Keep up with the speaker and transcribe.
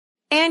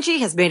Angie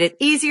has made it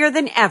easier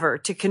than ever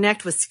to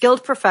connect with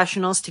skilled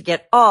professionals to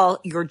get all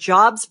your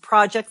jobs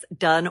projects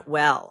done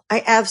well.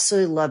 I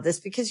absolutely love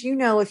this because,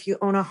 if you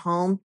own a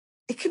home,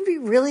 it can be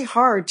really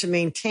hard to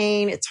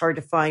maintain. It's hard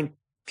to find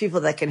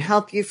people that can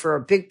help you for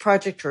a big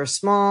project or a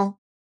small.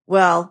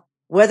 Well,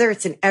 whether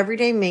it's in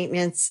everyday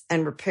maintenance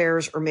and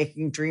repairs or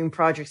making dream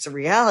projects a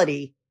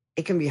reality,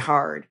 it can be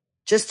hard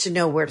just to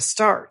know where to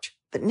start.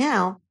 But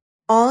now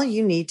all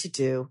you need to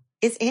do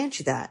is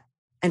Angie that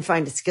and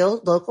find a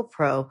skilled local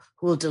pro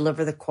who will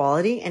deliver the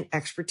quality and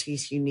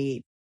expertise you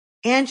need.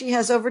 Angie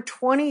has over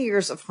 20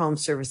 years of home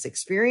service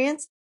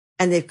experience,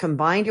 and they've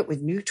combined it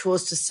with new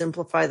tools to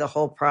simplify the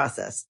whole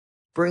process.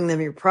 Bring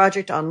them your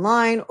project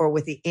online or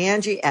with the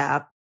Angie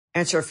app,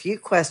 answer a few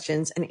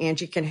questions, and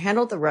Angie can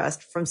handle the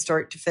rest from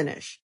start to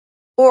finish.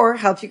 Or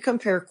help you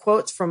compare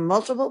quotes from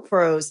multiple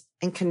pros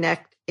and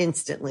connect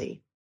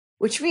instantly,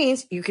 which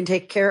means you can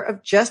take care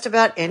of just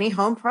about any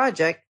home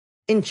project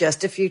in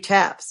just a few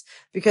taps.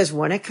 Because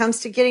when it comes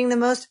to getting the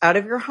most out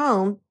of your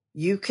home,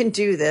 you can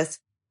do this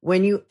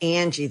when you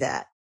Angie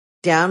that.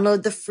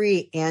 Download the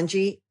free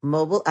Angie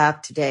mobile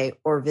app today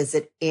or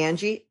visit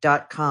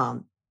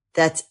Angie.com.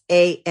 That's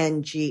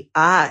ANGI.com.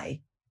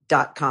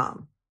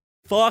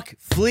 Fuck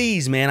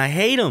fleas, man. I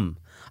hate them.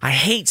 I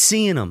hate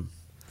seeing them.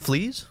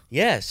 Fleas?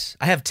 Yes.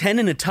 I have 10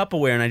 in a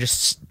Tupperware, and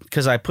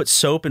because I put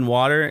soap and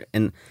water,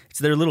 and it's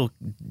their little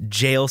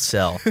jail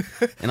cell.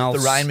 And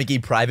The Ryan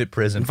McGee private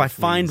prison. If I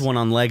find one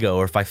on Lego,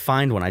 or if I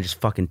find one, I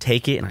just fucking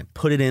take it and I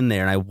put it in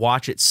there and I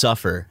watch it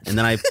suffer. And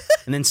then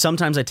and then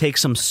sometimes I take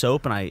some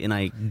soap and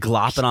I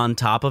glop it on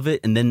top of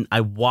it, and then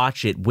I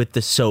watch it with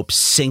the soap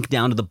sink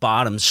down to the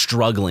bottom,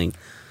 struggling.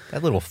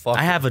 That little fucker.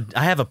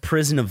 I have a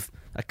prison of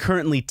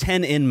currently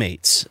 10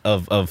 inmates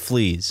of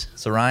fleas.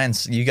 So Ryan,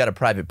 you got a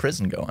private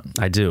prison going.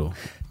 I do.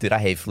 Dude, I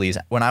hate fleas.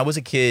 When I was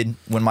a kid,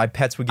 when my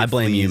pets would get I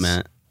blame fleas, you,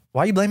 Matt.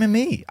 Why are you blaming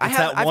me?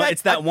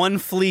 It's that one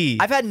flea.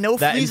 I've had no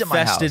fleas in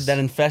my house. That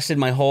infested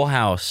my whole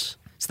house.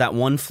 It's that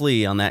one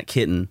flea on that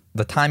kitten.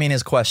 The timing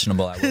is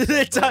questionable, I will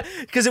say.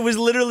 Because it was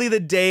literally the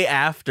day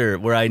after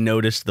where I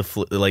noticed the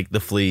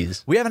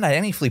fleas. We haven't had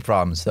any flea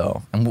problems,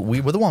 though. And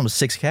we're the one with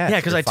 6 cats. Yeah,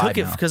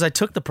 because I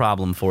took the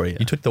problem for you.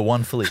 You took the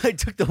one flea. I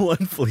took the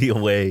one flea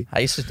away. I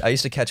used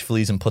to catch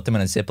fleas and put them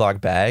in a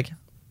Ziploc bag.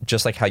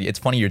 Just like how it's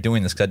funny you're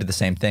doing this because I did the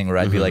same thing where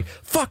I'd be like,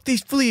 fuck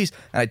these fleas.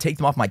 And I'd take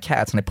them off my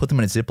cats and I put them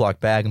in a Ziploc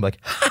bag and be like,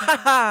 ha ha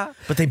ha.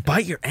 But they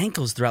bite your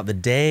ankles throughout the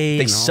day.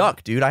 They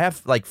suck, dude. I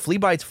have flea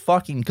bites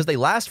because they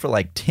last for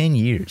 10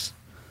 years.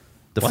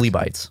 The flea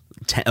bites.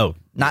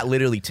 Not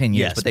literally 10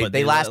 years, yes, but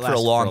they last for a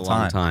long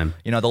time.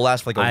 They'll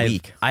last for a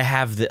week. I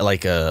have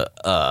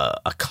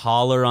a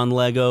collar on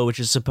Lego,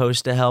 which is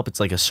supposed to help. It's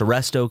like a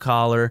Seresto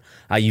collar.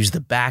 I use the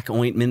back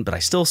ointment, but I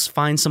still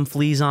find some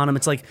fleas on them.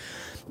 It's like,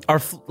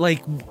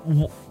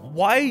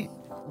 why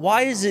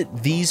is it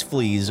these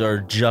fleas are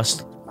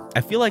just...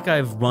 I feel like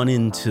I've run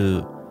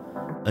into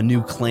a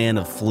new clan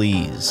of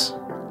fleas.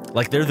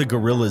 Like they're the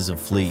gorillas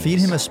of fleas. Feed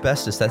him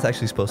asbestos. That's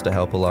actually supposed to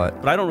help a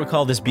lot. But I don't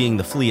recall this being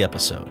the flea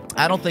episode.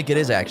 I don't think it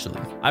is, actually.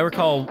 I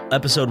recall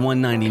episode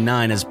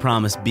 199 as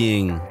promised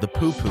being the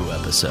poo-poo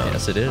episode.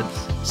 Yes, it is.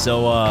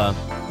 So,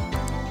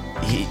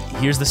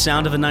 here's the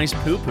sound of a nice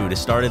poo-poo to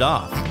start it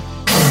off.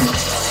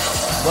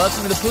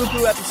 Welcome to the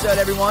poo-poo episode,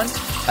 everyone.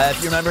 If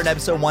you remember in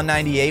episode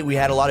 198, we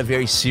had a lot of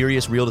very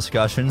serious, real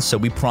discussions, so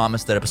we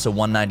promised that episode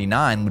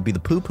 199 would be the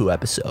poo-poo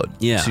episode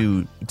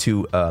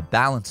to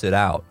balance it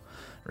out,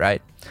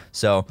 right?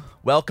 So,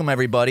 welcome,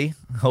 everybody.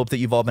 Hope that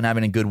you've all been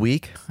having a good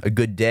week, a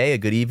good day, a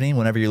good evening,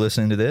 whenever you're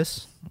listening to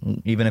this.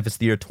 Even if it's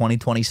the year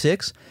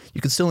 2026,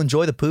 you can still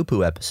enjoy the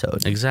poo-poo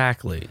episode.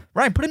 Exactly.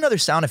 Ryan, put another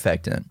sound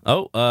effect in.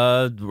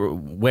 Oh,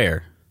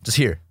 where? Just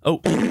here.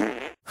 Oh.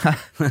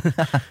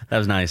 That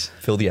was nice.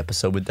 Fill the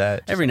episode with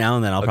that. Every now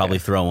and then I'll probably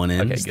throw one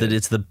in. Okay,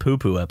 It's the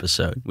poo-poo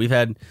episode. We've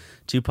had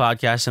 2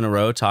 podcasts in a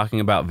row talking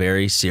about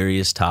very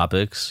serious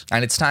topics.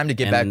 And it's time to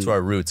get back to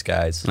our roots,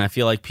 guys. And I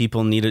feel like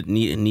people need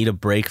a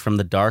break from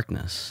the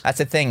darkness. That's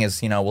the thing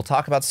is, we'll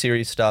talk about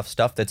serious stuff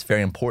that's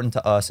very important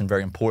to us and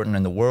very important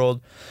in the world.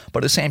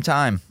 But at the same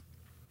time,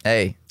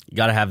 hey... You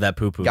gotta have that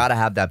poo-poo. Gotta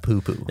have that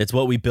poo-poo. It's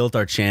what we built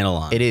our channel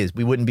on. It is.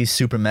 We wouldn't be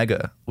super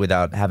mega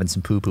without having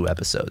some poo-poo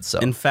episodes. So,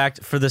 in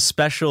fact, for the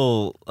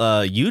special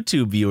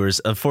YouTube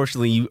viewers,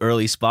 unfortunately, you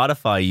early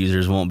Spotify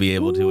users won't be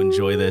able to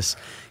enjoy this.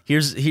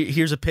 Here's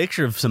a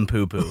picture of some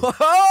poo-poo.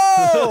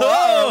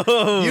 Whoa!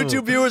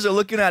 YouTube viewers are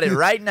looking at it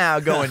right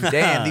now going,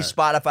 damn, these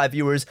Spotify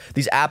viewers,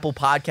 these Apple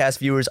Podcast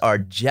viewers are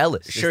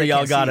jealous. Sure,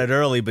 y'all got it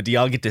early, but do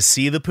y'all get to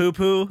see the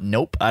poo-poo?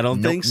 Nope. I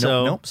don't think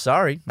so. Nope.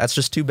 Sorry. That's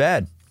just too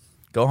bad.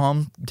 Go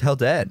home, tell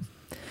Dad.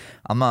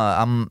 I'm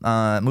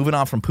moving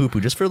on from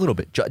poo-poo just for a little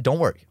bit. Don't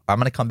worry. I'm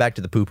going to come back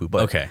to the poo-poo.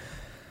 But okay.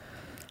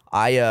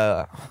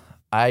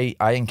 I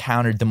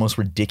encountered the most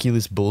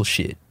ridiculous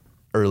bullshit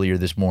earlier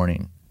this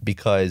morning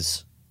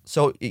because,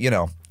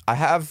 I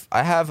have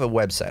a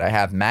website. I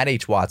have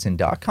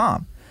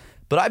matthwatson.com.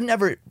 But I've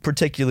never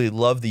particularly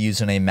loved the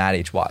username Matt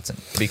H. Watson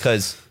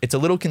because it's a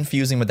little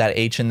confusing with that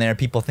H in there.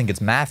 People think it's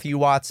Matthew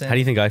Watson. How do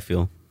you think I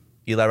feel?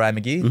 Eli Rye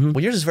McGee?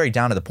 Well, yours is very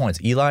down to the point.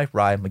 It's Eli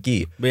Rye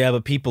McGee. But yeah,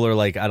 but people are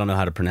like, I don't know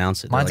how to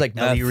pronounce it. Mine's like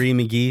Ellie Ree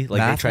McGee. Like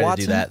Math they try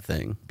Watson? to do that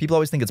thing. People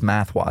always think it's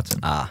Math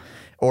Watson.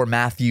 Or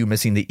Matthew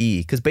missing the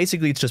E. Because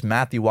basically it's just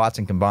Matthew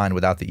Watson combined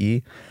without the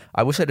E.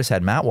 I wish I just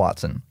had Matt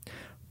Watson.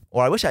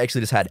 Or I wish I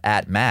actually just had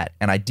 @Matt.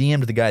 And I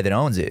DM'd the guy that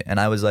owns it. And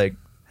I was like,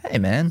 hey,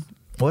 man,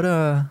 what,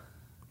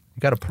 you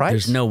got a price?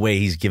 There's no way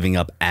he's giving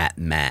up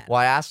 @Matt. Well,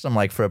 I asked him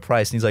like for a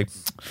price, and he's like,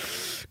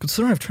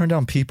 considering I've turned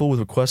down people with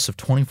requests of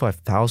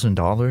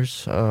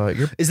 $25,000,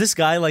 you're Is this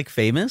guy like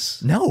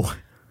famous? no.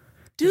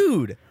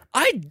 Dude,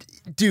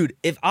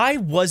 if I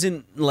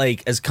wasn't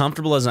like as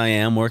comfortable as I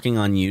am working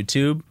on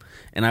YouTube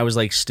and I was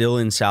like still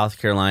in South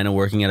Carolina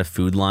working at a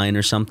Food Lion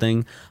or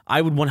something,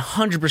 I would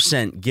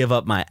 100% give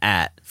up my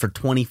for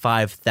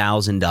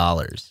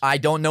 $25,000. I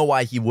don't know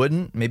why he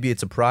wouldn't. Maybe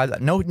it's a prize.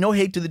 No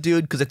hate to the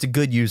dude because it's a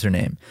good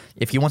username.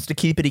 If he wants to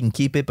keep it, he can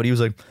keep it. But he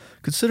was like,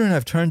 considering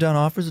I've turned down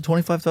offers of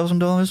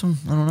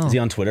 $25,000, I don't know. Is he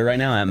on Twitter right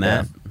now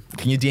 @Matt? Yeah.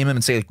 Can you DM him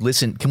and say, like,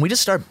 listen, can we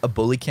just start a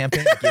bully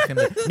campaign? Give him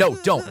no,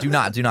 don't. Do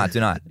not.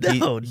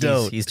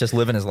 Don't. He's just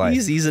living his life.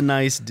 He's a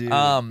nice dude.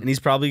 And he's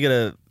probably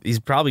gonna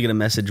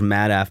message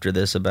Matt after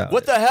this about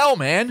what the hell,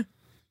 man?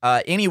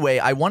 Anyway,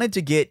 I wanted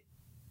to get.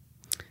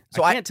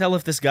 So I can't tell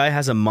if this guy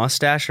has a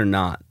mustache or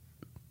not.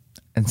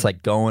 It's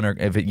like going, or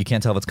if you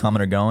can't tell if it's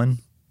coming or going.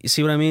 You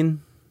see what I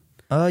mean?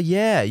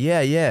 Yeah.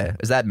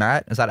 Is that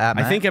Matt? Is that @Matt?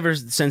 I think ever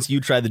since you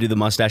tried to do the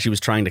mustache, he was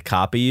trying to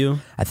copy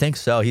you. I think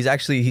so. He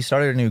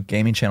started a new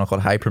gaming channel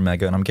called Hyper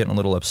Mega, and I'm getting a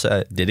little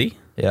upset. Did he?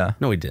 Yeah.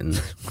 No, he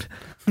didn't.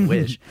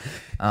 Wish.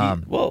 He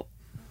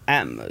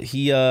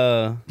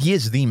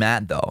is the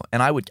Matt though,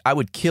 and I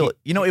would kill it.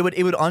 You know, it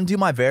would undo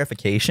my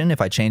verification if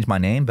I changed my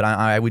name, but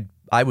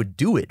I would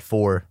do it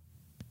for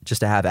just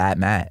to have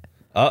 @Matt.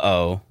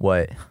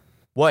 What?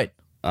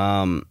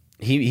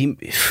 He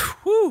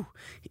whew.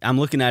 I'm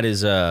looking at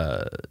his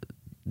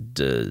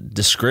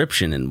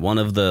description, and one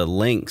of the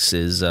links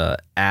is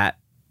at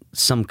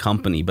some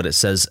company, but it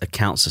says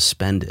account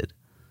suspended.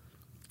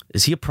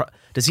 Is he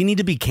does he need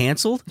to be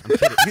canceled?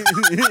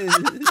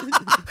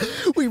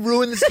 We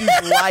ruined this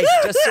dude's life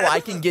just so I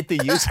can get the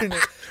username.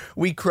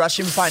 We crush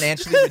him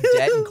financially with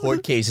debt and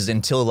court cases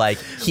until like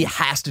he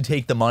has to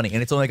take the money,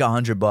 and it's only like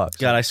 $100.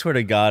 God, I swear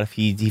to God, if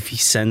he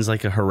sends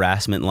like a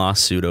harassment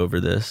lawsuit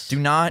over this, do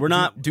not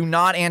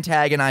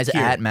antagonize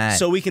 @Matt.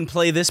 So we can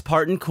play this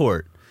part in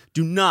court.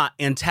 Do not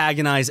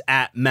antagonize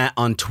 @Matt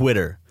on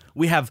Twitter.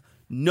 We have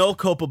no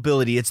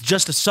culpability. It's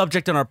just a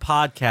subject on our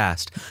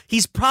podcast.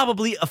 He's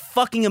probably a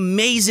fucking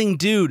amazing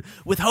dude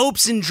with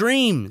hopes and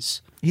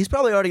dreams. He's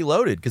probably already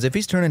loaded because if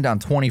he's turning down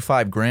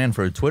 $25,000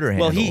 for a Twitter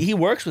handle. Well, he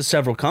works with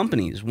several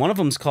companies. One of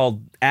them's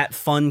called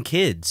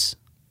 @FunKids.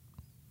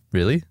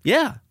 Really?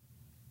 Yeah.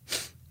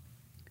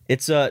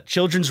 It's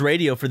children's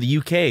radio for the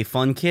UK.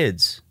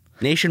 FunKids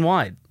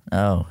nationwide.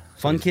 Oh,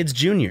 Fun Kids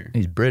Junior.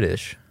 He's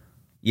British.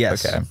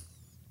 Yes. Okay,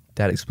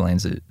 that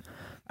explains it.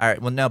 All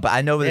right. Well, no, but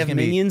I know they there's have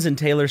gonna Minions and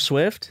Taylor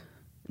Swift.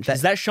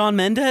 Is that Shawn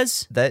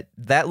Mendes?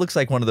 That looks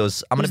like one of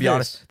those. I'm going to be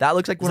honest. That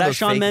looks like one of those. Is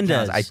that Shawn fake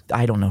Mendes? accounts.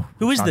 I don't know.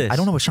 Who is this? I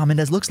don't know what Shawn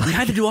Mendes looks like.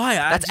 Neither do I.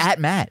 That's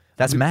 @Matt.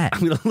 That's Matt. I'm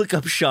going to look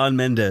up Shawn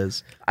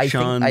Mendes. I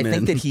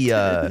think that he.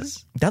 That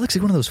looks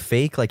like one of those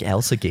fake like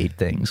Elsa Gate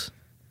things.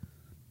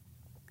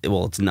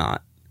 Well, it's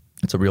not.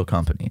 It's a real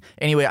company.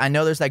 Anyway, I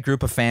know there's that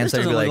group of fans This that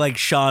doesn't are look like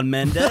Shawn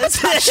Mendes.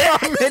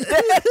 Shawn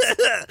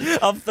Mendes.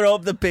 I'll throw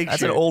up the picture.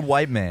 That's an old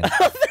white man.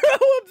 I'll throw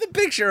up the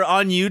picture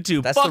on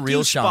YouTube. That's Fuck the real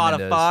you, Shawn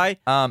Spotify.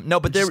 Mendes. No,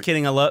 but they're just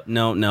kidding.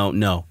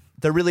 No.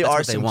 There really That's are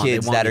what they some want.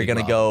 kids They want that are me to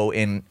going to go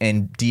and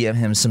DM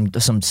him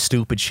some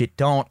stupid shit.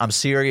 Don't. I'm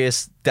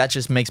serious. That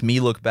just makes me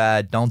look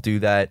bad. Don't do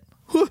that.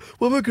 Well,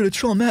 we're going to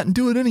troll Matt and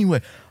do it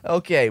anyway.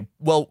 Okay.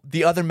 Well,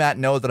 the other Matt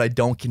knows that I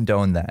don't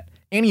condone that.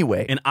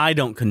 Anyway. And I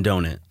don't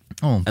condone it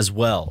as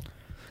well.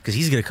 Because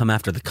he's going to come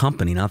after the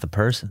company, not the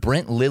person.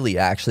 Brent Lilly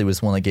actually was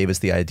the one that gave us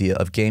the idea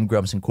of Game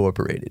Grumps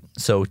Incorporated.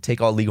 So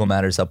take all legal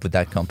matters up with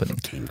that company.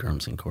 Game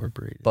Grumps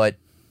Incorporated. But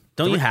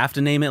don't you have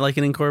to name it like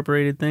an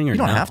incorporated thing? Or you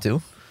don't no? have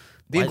to.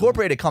 The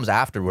Incorporated comes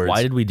afterwards.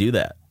 Why did we do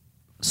that?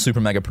 Super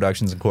Mega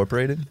Productions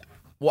Incorporated?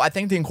 Well, I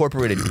think the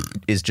Incorporated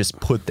is just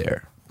put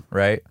there,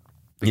 right?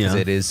 Because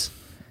it is,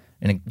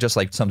 and just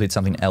like something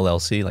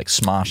LLC, like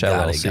Smosh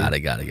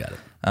LLC. Got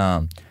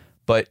it.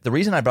 But the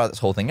reason I brought this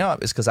whole thing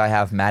up is because I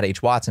have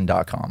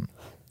matthwatson.com,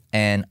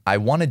 and I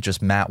wanted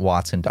just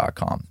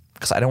mattwatson.com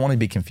because I don't want to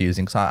be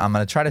confusing. So I'm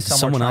going to try to. Does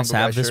someone else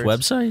have this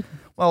website?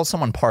 Well,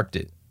 someone parked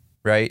it,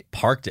 right?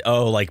 Parked it.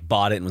 Oh, like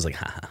bought it and was like,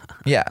 ha.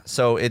 Yeah.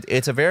 So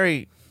it's a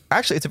very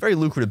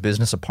lucrative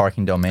business of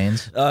parking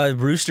domains.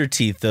 Rooster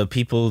Teeth, the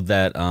people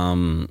that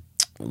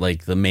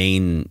like the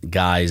main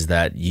guys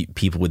that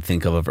people would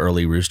think of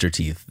early Rooster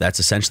Teeth. That's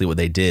essentially what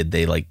they did.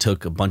 They like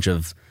took a bunch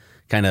of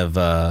kind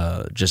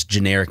of just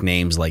generic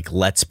names like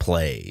Let's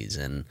Plays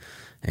and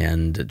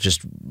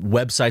just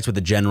websites with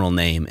a general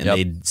name, and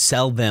they'd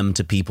sell them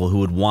to people who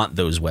would want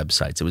those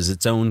websites. It was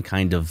its own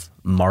kind of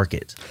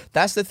market.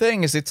 That's the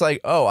thing is it's like,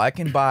 oh, I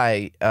can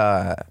buy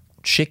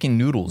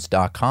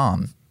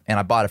chickennoodles.com and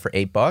I bought it for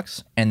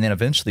 $8, and then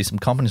eventually some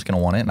company's going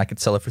to want it, and I could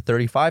sell it for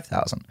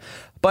 $35,000.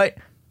 But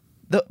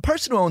the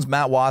person who owns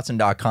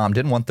MattWatson.com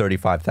didn't want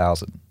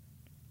 $35,000.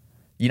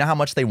 You know how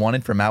much they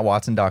wanted for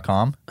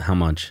MattWatson.com? How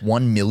much?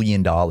 $1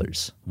 million.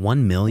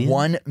 1 million?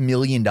 $1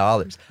 million.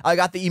 I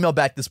got the email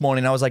back this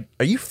morning. I was like,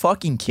 are you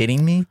fucking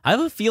kidding me? I have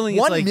a feeling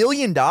it's $1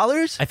 million?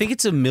 I think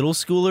it's a middle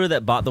schooler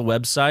that bought the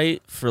website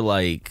for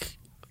like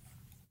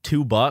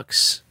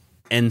 $2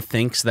 and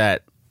thinks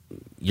that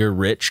you're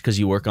rich because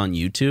you work on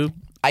YouTube.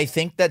 I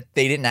think that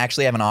they didn't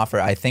actually have an offer.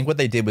 I think what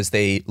they did was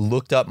they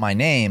looked up my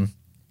name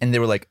and they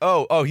were like,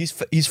 oh,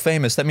 he's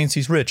famous. That means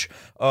he's rich.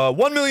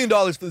 $1 million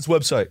for this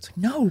website. It's like,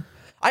 no.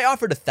 I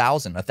offered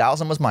 $1,000.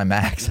 $1,000 was my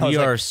max. We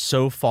are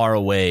so far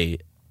away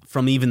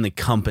from even the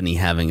company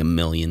having $1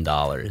 million.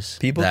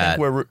 People think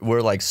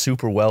we're like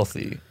super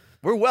wealthy.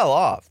 We're well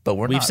off, but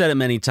we're not. We've said it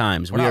many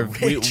times.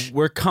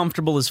 We're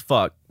comfortable as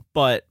fuck,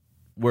 but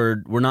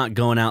we're not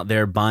going out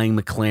there buying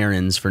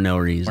McLarens for no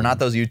reason. We're not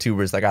those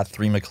YouTubers that got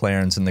 3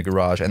 McLarens in the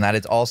garage, and that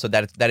is also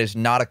that is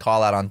not a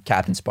call out on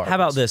Captain Sparkles. How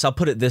about this? I'll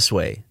put it this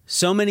way: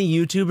 so many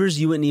YouTubers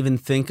you wouldn't even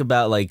think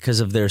about, like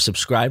because of their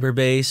subscriber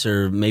base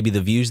or maybe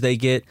the views they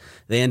get,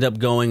 they end up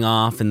going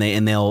off and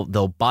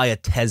they'll buy a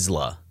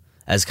Tesla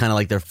as kind of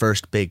like their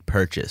first big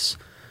purchase.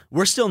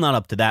 We're still not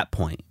up to that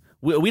point.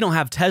 We don't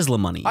have Tesla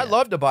money yet. I'd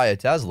love to buy a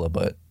Tesla,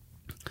 but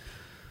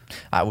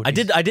I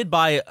did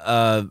buy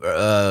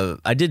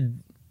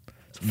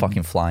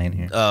fucking fly in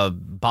here.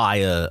 Buy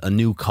a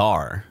new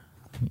car.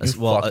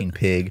 Fucking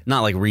pig.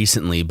 Not like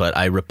recently, but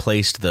I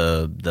replaced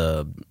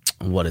the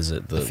what is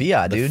it? The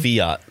Fiat, dude.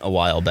 Fiat a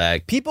while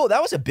back. People,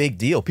 that was a big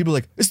deal. People were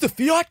like, is the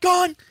Fiat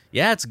gone?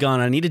 Yeah, it's gone.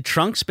 I needed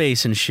trunk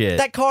space and shit.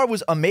 That car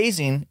was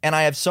amazing, and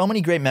I have so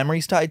many great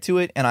memories tied to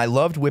it, and I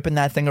loved whipping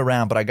that thing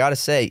around, but I gotta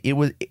say,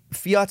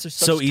 Fiats are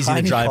such so easy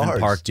to drive cars. and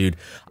park, dude.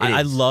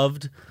 I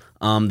loved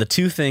the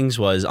two things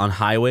was on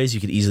highways,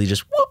 you could easily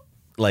just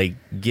like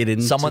get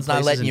in. Someone's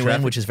not letting you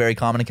in, which is very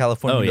common in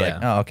California. Oh, You're yeah.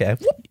 like, oh, okay.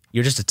 Whoop.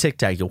 You're just a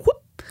tic-tac. You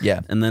whoop.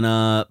 Yeah. And then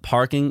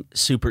parking,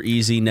 super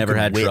easy, never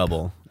had whip.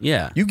 trouble.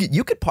 Yeah.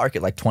 You could park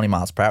at like 20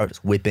 miles per hour,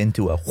 just whip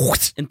into a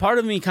whoosh. And part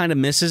of me kind of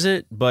misses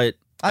it, but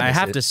I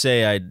have to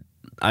say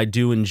I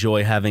do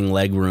enjoy having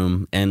leg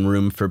room and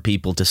room for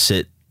people to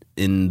sit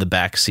in the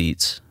back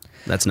seats.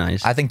 That's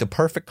nice. I think the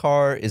perfect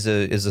car is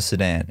a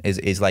sedan.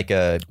 Is like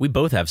a. We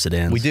both have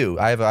sedans. We do.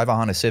 I have a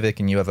Honda Civic,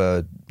 and you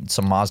have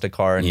some Mazda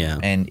car,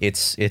 and, and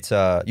it's you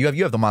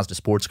have the Mazda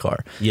sports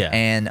car. Yeah.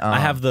 And I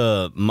have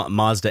the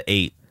Mazda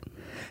 8.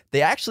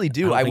 They actually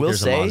do. I will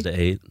say. A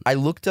Mazda 8. I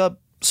looked up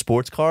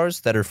sports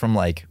cars that are from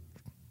like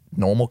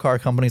normal car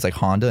companies like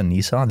Honda and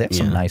Nissan. They have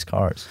some nice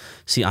cars.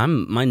 See,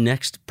 my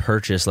next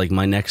purchase, like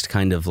my next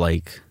kind of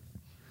like,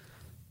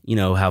 you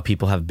know how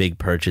people have big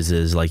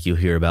purchases, like you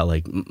hear about,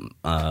 like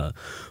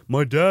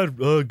my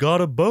dad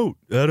got a boat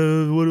at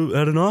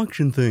an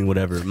auction thing,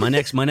 whatever. My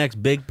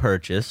next big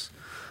purchase,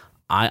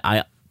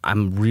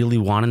 I'm really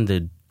wanting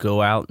to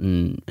go out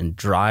and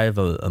drive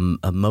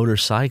a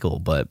motorcycle,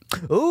 but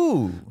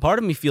part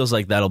of me feels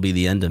like that'll be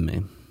the end of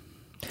me.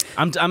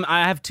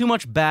 I have too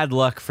much bad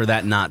luck for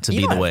that not to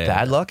be the way.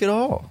 Bad luck at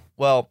all?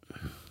 Well,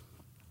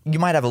 you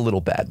might have a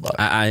little bad luck.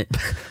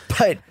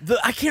 But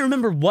I can't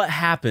remember what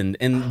happened,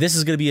 and this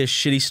is going to be a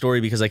shitty story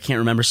because I can't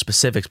remember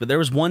specifics, but there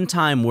was one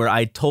time where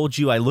I told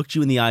you, I looked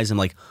you in the eyes, and I'm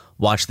like,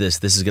 watch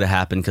this is going to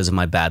happen because of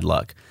my bad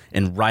luck.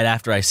 And right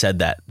after I said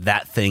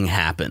that thing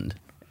happened.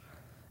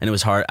 And it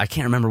was hard. I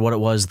can't remember what it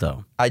was,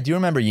 though. I do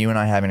remember you and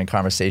I having a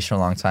conversation a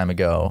long time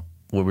ago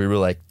where we were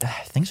like,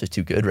 things are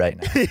too good right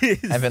now.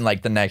 And then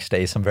like the next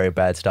day, some very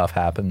bad stuff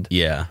happened.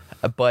 Yeah.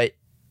 But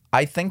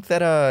I think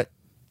that,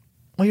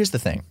 well, here's the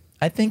thing.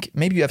 I think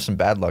maybe you have some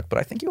bad luck, but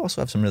I think you also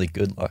have some really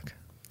good luck.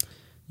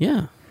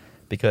 Yeah.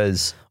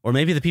 Because... Or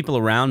maybe the people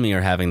around me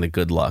are having the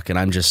good luck, and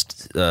I'm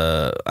just,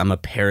 I'm a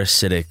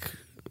parasitic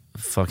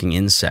fucking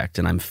insect,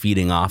 and I'm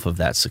feeding off of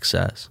that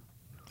success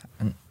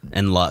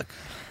and luck.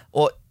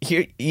 Well,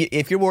 here,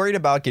 if you're worried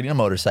about getting a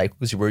motorcycle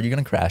because you're worried you're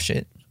going to crash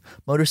it,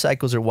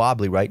 motorcycles are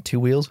wobbly, right? 2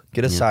 wheels.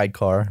 Get a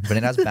sidecar, but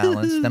it has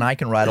balance. Then I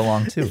can ride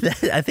along too.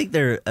 I think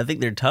they're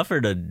tougher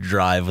to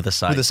drive with a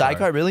sidecar. With a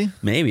sidecar, really?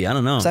 Maybe, I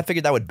don't know. Because I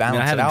figured that would balance it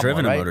out. I haven't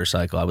driven more, a right?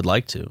 motorcycle. I would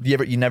like to.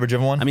 You never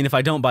driven one? I mean, if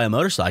I don't buy a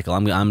motorcycle,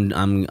 I'm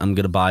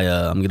gonna buy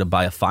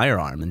a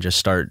firearm and just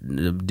start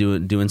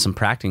doing some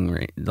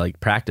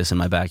practice in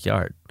my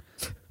backyard.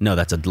 No,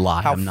 that's a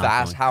lie. How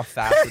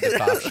fast would the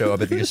cops show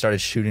up if you just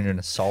started shooting an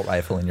assault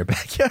rifle in your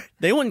backyard?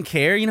 They wouldn't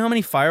care. You know how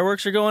many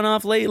fireworks are going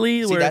off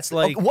lately? See, that's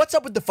like, what's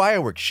up with the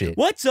fireworks shit?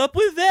 What's up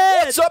with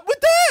that? What's up with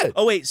that?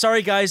 Oh wait,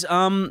 sorry guys.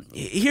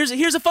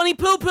 Here's a funny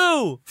poo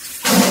poo.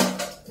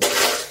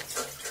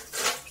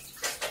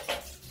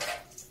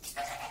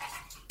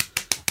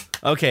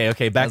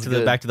 Okay. Back to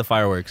the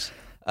fireworks.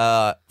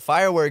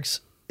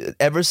 Fireworks.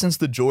 Ever since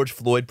the George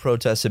Floyd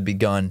protests have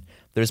begun,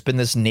 there's been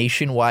this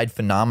nationwide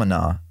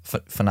phenomenon.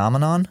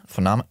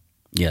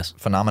 Yes.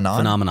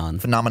 Phenomenon.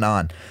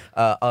 Phenomenon.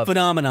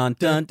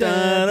 Dun, dun,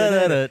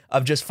 dun, dun.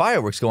 Of just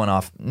fireworks going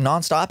off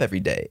nonstop every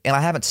day. And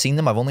I haven't seen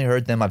them. I've only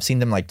heard them. I've seen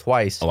them like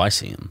twice. Oh, I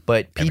see them.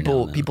 But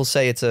people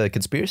say it's a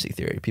conspiracy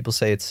theory. People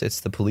say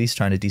it's the police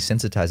trying to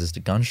desensitize us to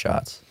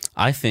gunshots.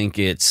 I think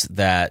it's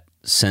that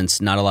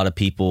since not a lot of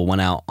people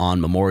went out on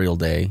Memorial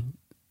Day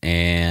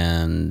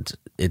and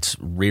it's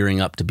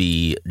rearing up to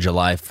be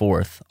July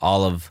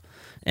 4th,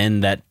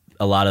 and that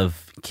a lot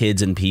of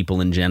kids and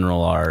people in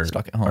general are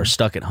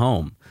stuck at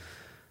home.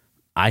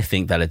 I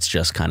think that it's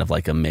just kind of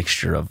like a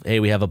mixture of, hey,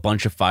 we have a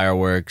bunch of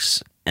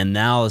fireworks, and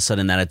now all of a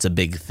sudden that it's a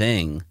big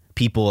thing.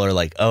 People are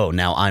like, oh,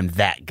 now I'm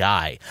that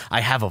guy.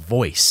 I have a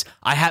voice.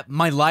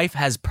 My life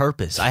has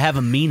purpose. I have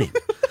a meaning.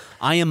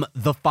 I am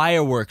the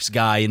fireworks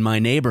guy in my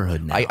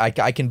neighborhood now.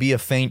 I can be a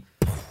faint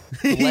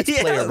Let's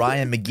play a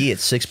Ryan McGee at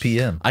 6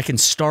 p.m. I can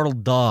startle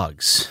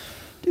dogs.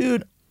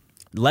 Dude.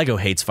 Lego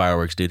hates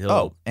fireworks, dude.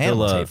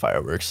 Animals hate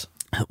fireworks.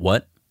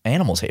 What?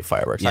 Animals hate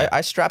fireworks. Yeah. I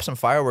strapped some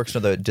fireworks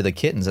to the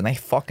kittens, and they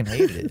fucking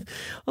hated it.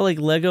 Well, like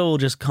Lego will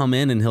just come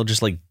in and he'll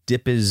just like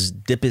dip his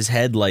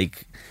head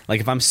like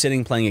if I'm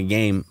sitting playing a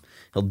game,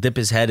 he'll dip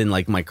his head in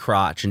like my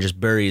crotch and just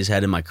bury his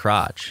head in my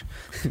crotch,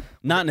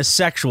 not in a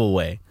sexual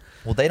way.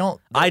 Well, they don't.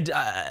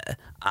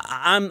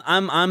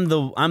 I'm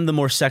the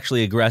more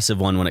sexually aggressive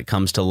one when it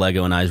comes to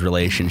Lego and I's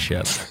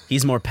relationship.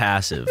 He's more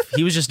passive.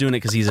 He was just doing it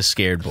because he's a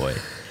scared boy.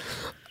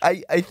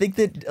 I think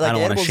that like, I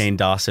don't want a Shane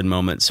Dawson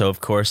moment, so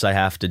of course I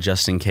have to,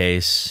 just in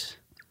case.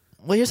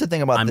 Well, here's the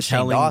thing about the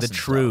Shane Dawson. I'm telling the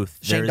truth.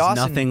 There's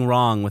nothing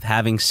wrong with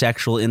having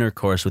sexual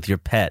intercourse with your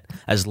pet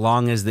as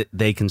long as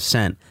they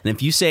consent. And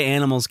if you say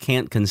animals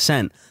can't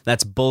consent,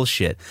 that's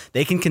bullshit.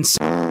 They can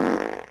consent.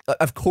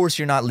 Of course,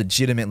 you're not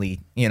legitimately,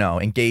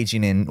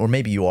 engaging in, or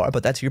maybe you are,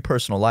 but that's your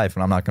personal life,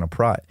 and I'm not going to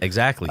pry.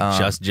 Exactly.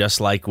 Just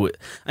like,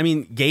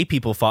 gay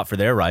people fought for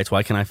their rights.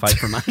 Why can't I fight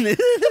for mine?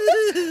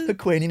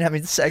 Equating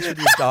having sex with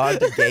your dog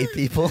to gay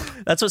people.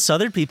 That's what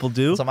Southern people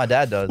do. That's what my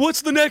dad does.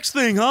 What's the next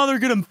thing, huh? They're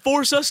going to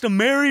force us to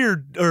marry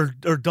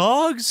our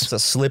dogs? It's a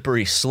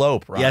slippery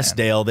slope, Ryan. Yes,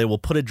 Dale. They will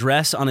put a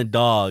dress on a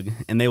dog,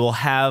 and they will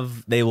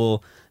have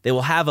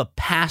a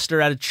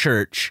pastor at a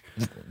church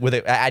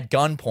at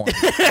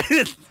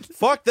gunpoint.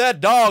 Fuck that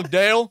dog,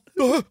 Dale.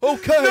 Okay.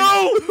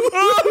 No.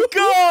 Oh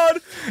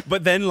God.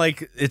 But then,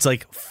 it's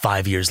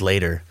 5 years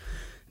later,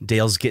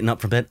 Dale's getting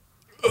up from bed.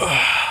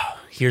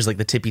 Here's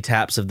the tippy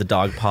taps of the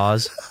dog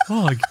paws.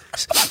 Oh,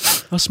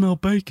 I smell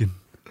bacon.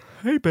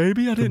 Hey,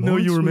 baby, I didn't know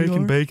you were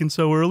making bacon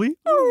so early.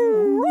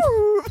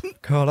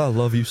 God, I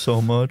love you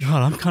so much.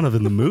 God, I'm kind of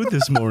in the mood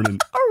this morning.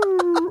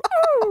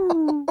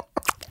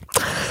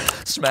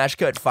 Smash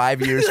cut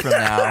 5 years from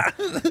now.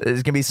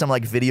 There's gonna be some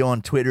video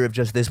on Twitter of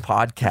just this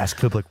podcast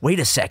clip. Wait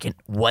a second,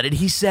 what did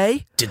he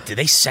say? Did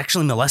they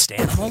sexually molest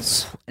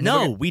animals?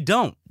 No, we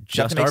don't.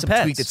 Just our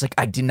pets. Tweet that's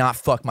I did not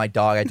fuck my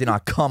dog. I did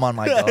not come on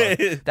my dog.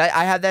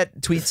 I had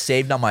that tweet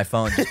saved on my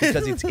phone just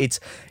because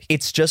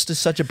it's just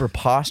such a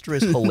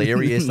preposterous,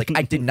 hilarious.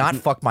 I did not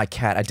fuck my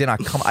cat. I did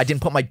not come. I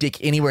didn't put my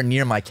dick anywhere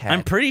near my cat.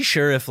 I'm pretty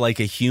sure if a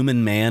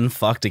human man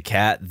fucked a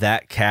cat,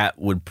 that cat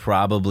would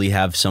probably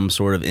have some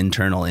sort of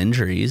internal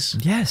injuries.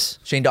 Yes.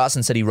 Shane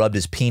Dawson said he rubbed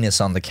his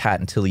penis on the cat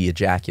until he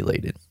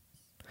ejaculated.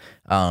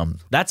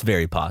 That's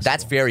very possible.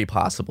 That's very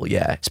possible,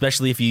 yeah.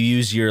 Especially if you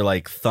use your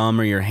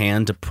thumb or your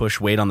hand to push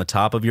weight on the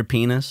top of your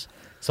penis.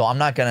 So I'm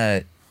not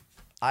gonna.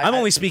 I'm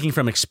only speaking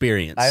from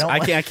experience. I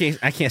can't. We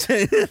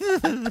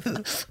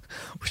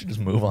should just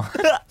move on.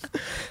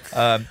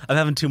 I'm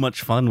having too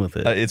much fun with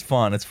it. It's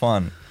fun. It's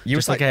fun.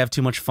 Just like I have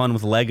too much fun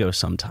with Lego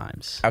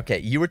sometimes. Okay,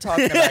 you were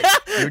talking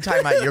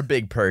about your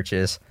big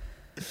purchase.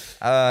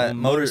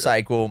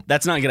 Motorcycle.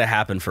 That's not gonna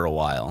happen for a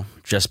while,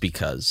 just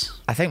because.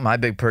 I think my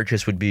big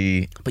purchase would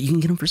be. But you can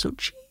get them for so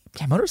cheap.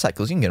 Yeah,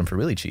 motorcycles, you can get them for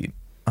really cheap.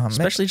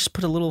 Especially just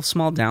put a little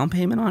small down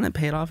payment on it,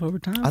 pay it off over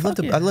time. I'd love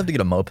to get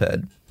a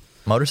moped.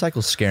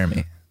 Motorcycles scare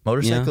me.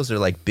 Motorcycles are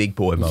like big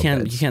boy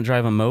mopeds. You can't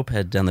drive a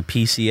moped down the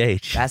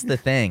PCH. That's the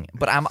thing.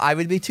 But I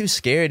would be too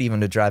scared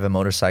even to drive a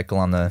motorcycle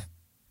on the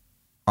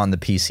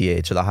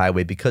PCH or the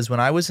highway, because when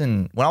I was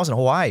in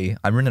Hawaii,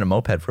 I rented a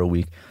moped for a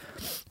week.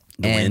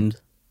 Wind.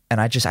 And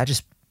I drove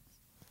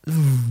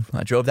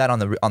that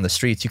on the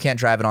streets. You can't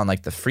drive it on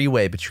the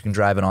freeway, but you can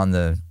drive it on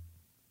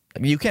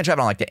you can't drive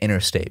it on the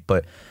interstate.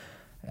 But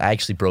I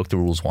actually broke the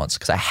rules once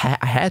because I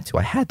had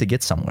to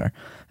get somewhere,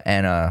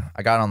 and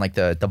I got on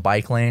the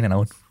bike lane, and I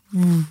went,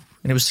 and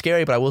it was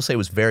scary, but I will say it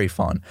was very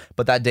fun.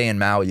 But that day in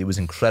Maui, it was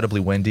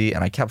incredibly windy,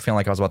 and I kept feeling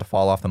like I was about to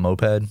fall off the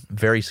moped.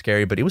 Very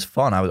scary, but it was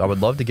fun. I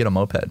would love to get a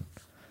moped,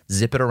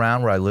 zip it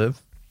around where I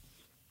live.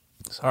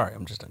 Sorry,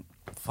 I'm just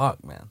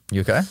fuck, man.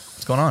 You okay?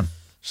 What's going on?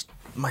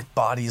 My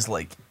body's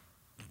I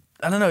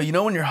don't know.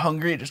 When you're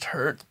hungry, it just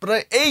hurts. But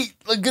I ate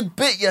a good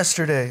bit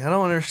yesterday. I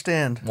don't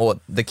understand. Well,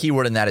 the key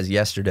word in that is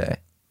yesterday.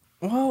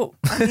 Well,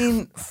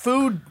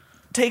 food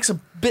takes a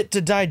bit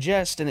to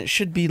digest, and it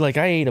should be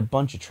I ate a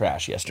bunch of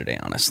trash yesterday,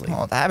 honestly.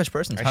 Oh, the average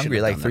person's hungry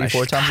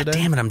 3-4 times a day.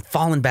 Damn it, I'm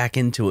falling back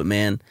into it,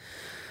 man.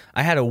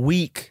 I had a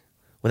week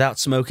without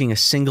smoking a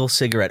single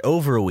cigarette,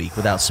 over a week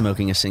without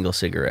smoking a single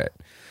cigarette.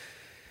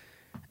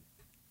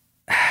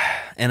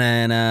 And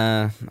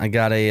then I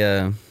got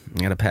a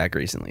pack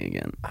recently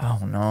again. Oh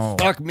no!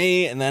 Fuck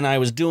me! And then I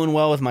was doing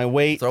well with my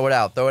weight. Throw it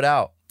out. Throw it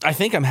out. I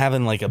think I'm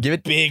having like a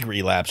big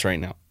relapse right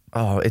now.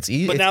 Oh, it's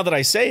easy. But now that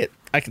I say it,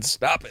 I can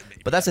stop it.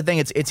 But that's the thing.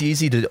 It's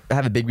easy to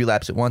have a big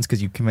relapse at once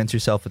because you convince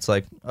yourself it's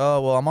like,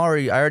 oh well,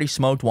 I already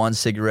smoked one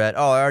cigarette.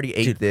 Oh, I already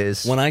ate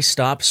this. When I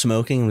stopped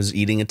smoking and was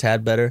eating a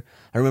tad better,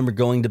 I remember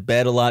going to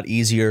bed a lot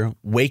easier,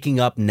 waking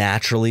up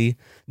naturally.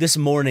 This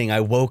morning,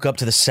 I woke up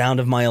to the sound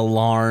of my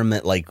alarm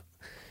at like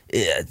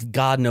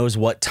God knows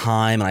what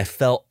time, and I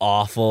felt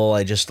awful.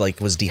 I just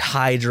like was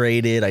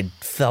dehydrated. I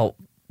felt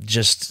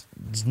just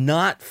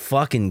not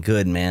fucking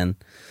good, man.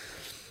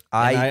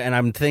 And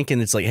I'm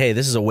thinking it's like, hey,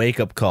 this is a wake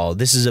up call.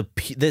 This is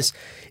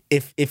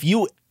if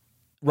you,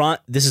 Ron,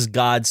 this is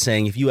God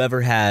saying, if you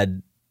ever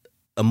had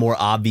a more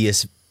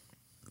obvious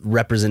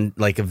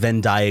like a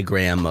Venn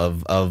diagram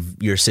of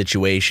your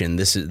situation,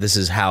 this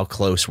is how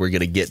close we're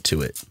gonna get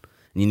to it.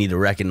 You need to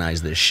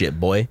recognize this shit,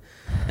 boy.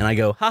 And I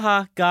go,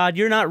 haha, God,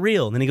 you're not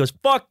real. And then he goes,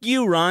 fuck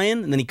you,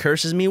 Ryan. And then he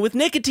curses me with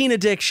nicotine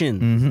addiction.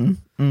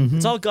 Mm-hmm. Mm-hmm.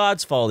 It's all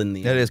God's fault in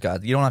the end. It is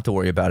God. You don't have to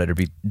worry about it or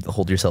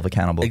hold yourself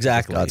accountable.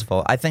 Exactly. It's God's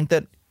fault. I think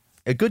that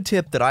a good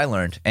tip that I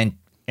learned, and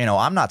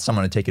I'm not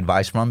someone to take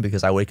advice from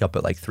because I wake up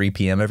at like 3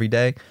 p.m. every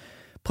day.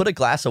 Put a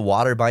glass of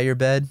water by your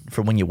bed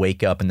for when you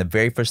wake up, and the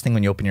very first thing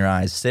when you open your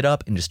eyes, sit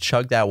up and just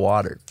chug that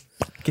water.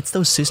 Gets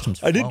those systems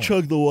flowing. I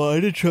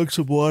did chug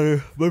some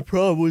water. My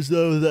problem was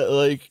though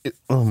that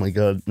oh my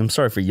God, I'm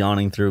sorry for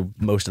yawning through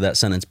most of that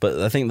sentence,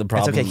 but I think the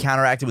problem. It's okay.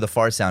 Counteract it with a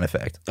fart sound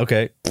effect.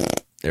 Okay,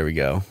 there we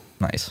go.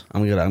 Nice.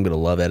 I'm gonna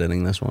love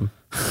editing this one.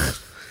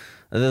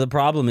 The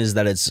problem is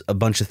that it's a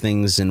bunch of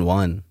things in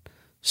one.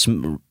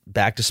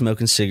 Back to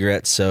smoking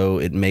cigarettes, so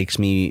it makes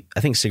me. I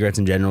think cigarettes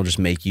in general just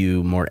make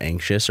you more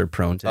anxious or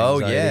prone to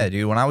anxiety. Oh yeah,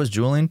 dude. When I was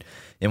juuling,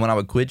 and when I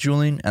would quit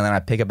juuling, and then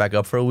I'd pick it back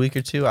up for a week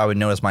or two, I would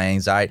notice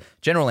my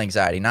general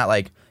anxiety. Not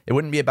like it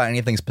wouldn't be about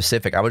anything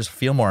specific. I would just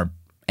feel more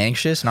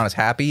anxious, not as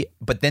happy.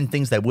 But then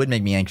things that would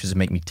make me anxious would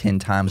make me 10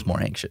 times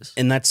more anxious.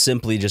 And that's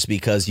simply just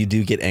because you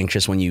do get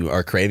anxious when you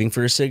are craving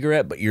for a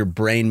cigarette, but your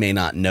brain may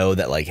not know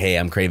that like, hey,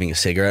 I'm craving a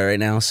cigarette right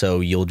now. So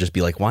you'll just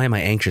be like, why am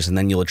I anxious? And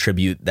then you'll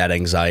attribute that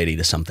anxiety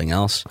to something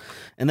else.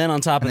 And then on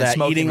top of that,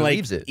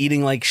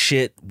 eating like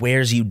shit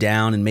wears you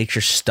down and makes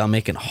your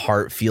stomach and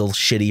heart feel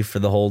shitty for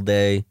the whole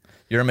day.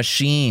 You're a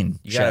machine.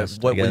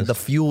 The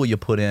fuel you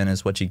put in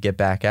is what you get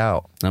back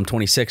out. I'm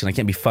 26 and I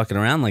can't be fucking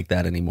around like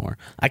that anymore.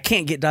 I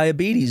can't get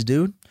diabetes,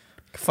 dude.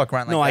 Fuck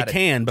around like that. No, I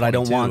can, but I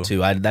don't want to.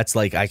 That's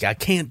like I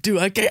can't do.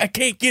 I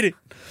can't get it.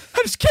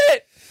 I just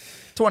can't.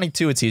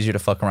 22, it's easier to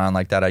fuck around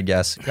like that, I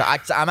guess.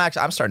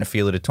 I'm starting to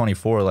feel it at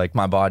 24. Like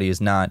my body is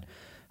not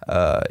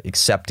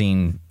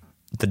accepting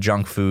the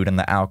junk food and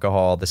the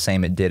alcohol the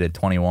same it did at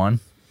 21.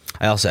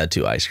 I also had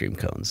 2 ice cream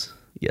cones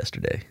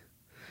yesterday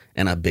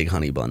and a big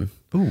honey bun.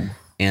 Ooh.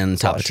 And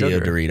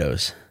Tapatio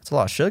Doritos. It's a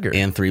lot of sugar.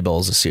 And 3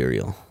 bowls of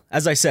cereal.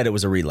 As I said, it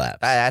was a relapse.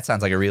 That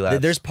sounds like a relapse.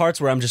 There's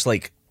parts where I'm just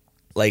like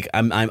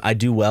I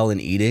do well in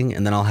eating,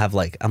 and then I'm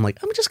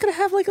just gonna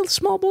have like a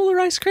small bowl of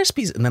Rice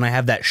Krispies, and then I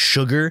have that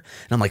sugar,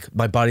 and I'm like,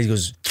 my body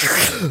goes.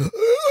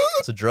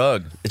 It's a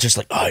drug. It's just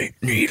like, I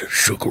need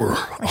sugar.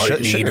 I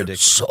need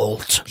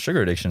salt.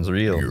 Sugar addiction's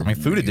real.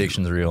 Food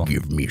addiction's real.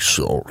 Give me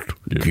salt.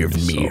 Give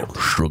me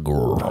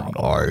sugar.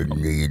 I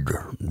need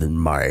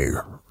my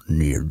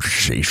needs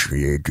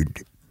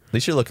satiated. At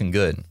least you're looking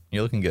good.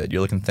 You're looking good.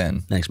 You're looking thin.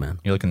 Thanks, man.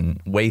 You're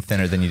looking way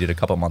thinner than you did a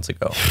couple months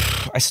ago.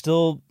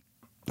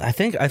 I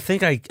think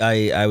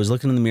I was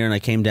looking in the mirror and I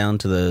came down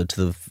to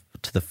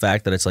the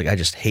fact that it's like I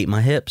just hate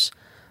my hips.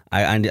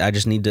 I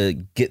just need to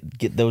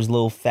get those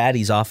little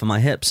fatties off of my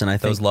hips, and I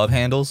think those love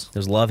handles.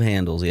 Those love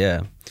handles,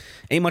 yeah.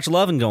 Ain't much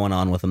loving going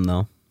on with them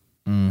though.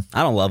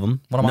 I don't love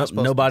them.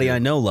 Nobody I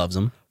know loves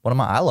them.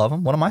 I love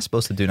them. What am I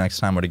supposed to do next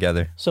time we're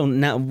together? So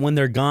now when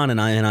they're gone and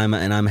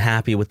I'm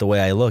happy with the way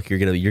I look, you're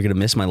gonna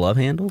miss my love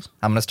handles?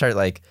 I'm gonna start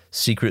like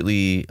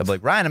secretly. I'm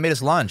like, Ryan, I made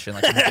us lunch, and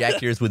like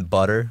inject yours with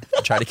butter.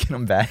 Try to get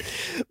them back.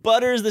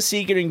 Butter is the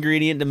secret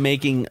ingredient to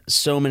making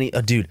so many.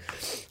 Dude,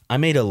 I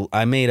made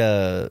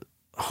a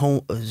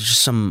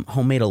some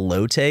homemade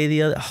elote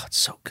the other. Oh, it's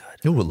so good.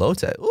 Ooh,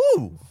 elote.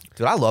 Ooh.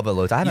 Dude, I love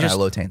elote. I haven't had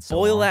elote in so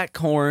long. Boil that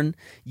corn.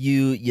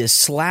 You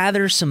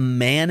slather some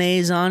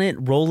mayonnaise on it.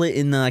 Roll it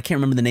in the, I can't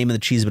remember the name of the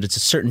cheese, but it's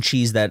a certain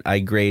cheese that I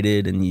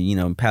grated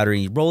and powder.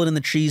 You roll it in the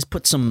cheese.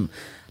 Put some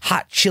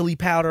hot chili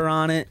powder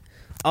on it.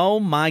 Oh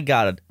my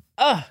God.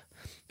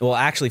 Well,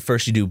 actually,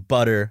 first you do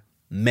butter,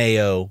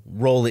 mayo,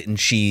 roll it in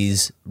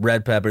cheese,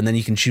 red pepper, and then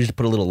you can choose to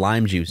put a little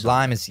lime juice.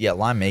 Lime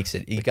makes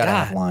it. You gotta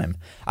have lime.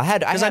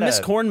 I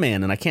miss Corn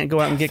Man, and I can't go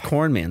out and get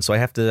Corn Man, so I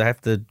have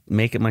to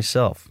make it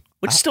myself.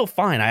 Which is still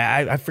fine.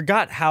 I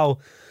forgot how.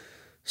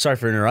 Sorry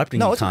for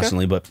interrupting you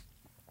constantly, but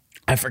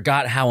I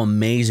forgot how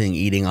amazing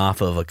eating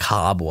off of a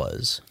cob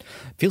was.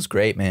 It feels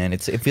great, man.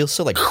 It feels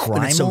so like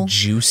primal. It's so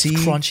juicy,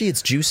 it's crunchy.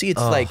 It's juicy. It's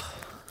like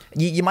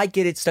you might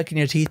get it stuck in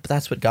your teeth, but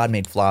that's what God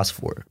made floss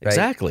for. Right?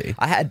 Exactly.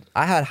 I had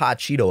hot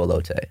Cheeto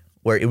elote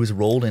where it was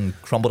rolled in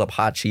crumbled up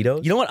hot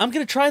Cheetos. You know what? I'm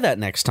gonna try that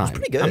next time. It's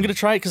pretty good. I'm gonna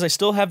try it because I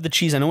still have the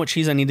cheese. I know what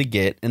cheese I need to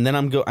get, and then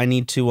I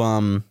need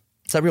to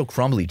It's that real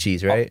crumbly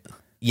cheese, right?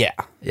 Yeah.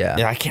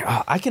 Yeah.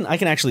 I can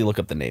actually look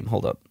up the name.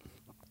 Hold up.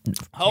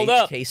 Hold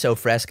up. Queso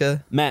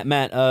Fresca.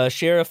 Matt,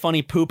 share a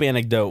funny poop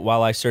anecdote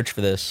while I search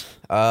for this.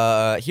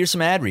 Here's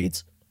some ad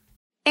reads.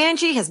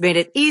 Angie has made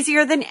it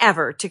easier than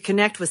ever to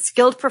connect with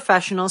skilled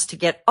professionals to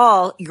get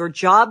all your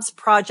jobs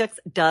projects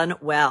done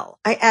well.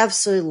 I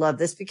absolutely love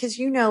this because,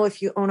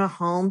 if you own a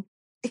home,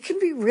 it can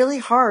be really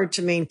hard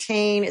to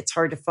maintain. It's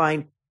hard to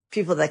find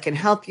people that can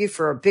help you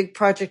for a big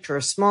project or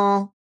a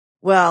small.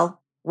 Well,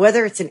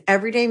 whether it's in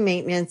everyday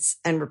maintenance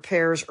and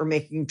repairs or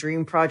making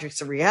dream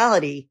projects a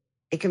reality,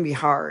 it can be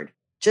hard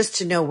just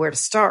to know where to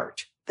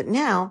start. But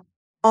now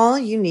all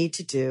you need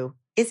to do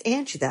is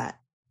Angie that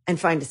and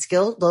find a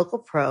skilled local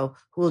pro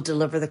who will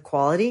deliver the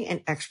quality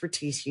and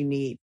expertise you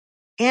need.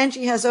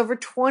 Angie has over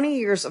 20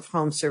 years of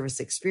home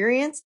service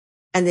experience,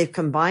 and they've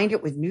combined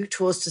it with new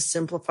tools to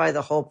simplify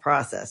the whole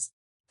process.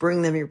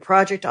 Bring them your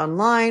project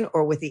online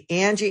or with the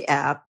Angie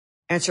app,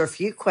 answer a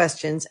few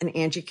questions, and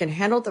Angie can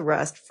handle the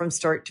rest from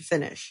start to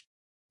finish.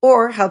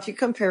 Or help you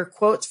compare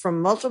quotes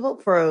from multiple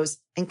pros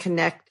and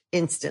connect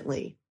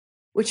instantly,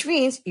 which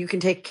means you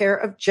can take care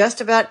of just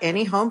about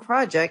any home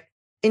project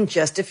in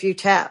just a few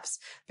taps.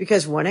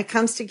 Because when it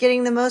comes to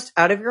getting the most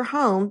out of your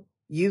home,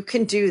 you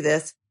can do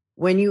this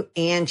when you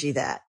Angie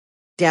that.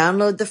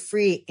 Download the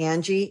free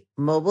Angie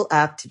mobile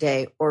app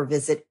today or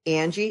visit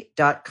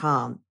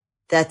Angie.com.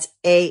 That's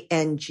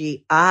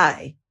ANGI.com.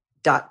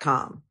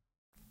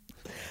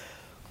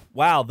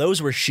 Wow,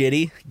 those were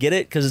shitty. Get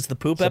it? Because it's the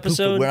poop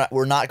episode?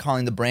 We're not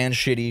calling the brand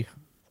shitty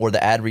or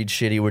the ad read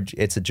shitty.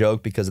 It's a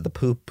joke because of the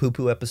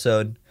poo-poo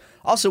episode.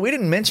 Also, we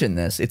didn't mention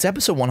this. It's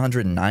episode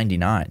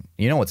 199.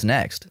 You know what's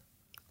next?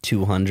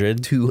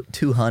 200.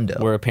 200.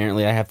 Where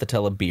apparently I have to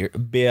tell a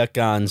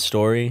bacon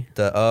story.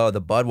 The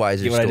Budweiser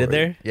story. You know what I did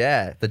there?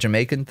 Yeah, the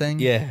Jamaican thing.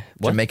 Yeah.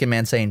 Jamaican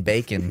man saying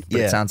bacon, but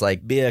it sounds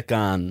like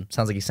bacon.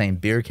 Sounds like he's saying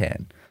beer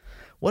can.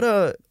 What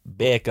a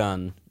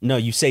bacon. No,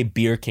 you say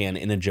beer can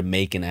in a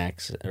Jamaican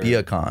accent.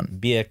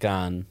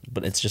 Bacon,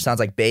 but it's just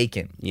sounds like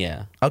bacon.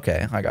 Yeah.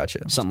 Okay, I got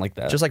you. Something like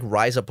that. Just like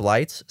Rise Up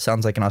Lights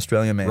sounds like an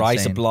Australian man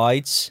Rise Up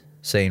Lights.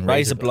 Saying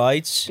Rise Up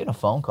Lights. Get a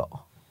phone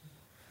call.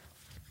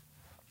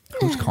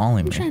 Who's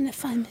calling me? I'm trying to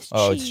find this cheese.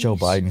 Oh, it's Joe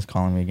Biden. He's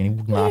calling me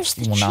again. He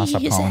will not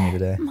stop calling me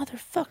today.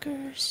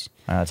 Motherfuckers.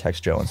 I gotta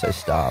text Joe and say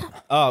stop.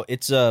 Oh,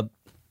 it's I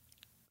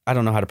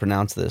don't know how to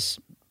pronounce this.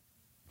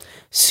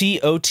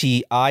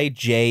 Cotija.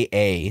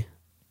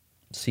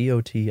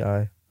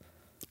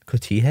 Coti.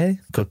 Cotije?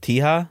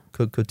 Cotija?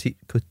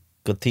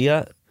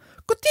 Cotija?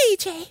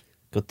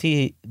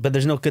 Cotija. But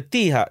there's no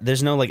cotija.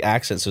 There's no like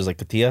accents. So there's like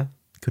cotija.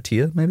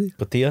 Cotija, maybe?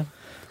 Cotija?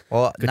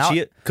 Well,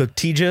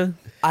 Cotija?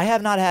 I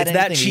have not had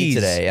anything to eat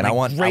today, and I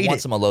want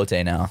some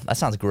elote now. That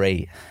sounds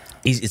great.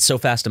 It's so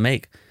fast to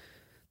make.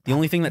 The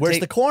only thing that Where's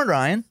the corn,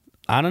 Ryan?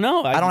 I don't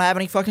know. I don't have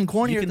any fucking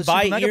corn here. You can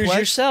buy ears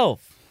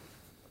yourself.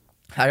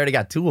 I already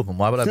got 2 of them.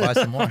 Why would I buy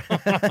some more?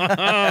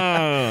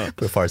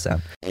 Put a fart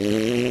sound.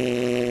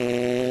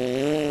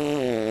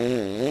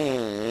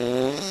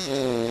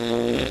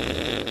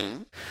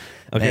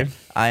 Okay.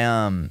 Man, I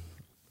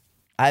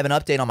have an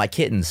update on my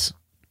kittens.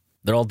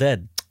 They're all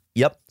dead.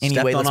 Yep.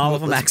 Anyway, stepped on all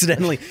of them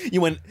accidentally.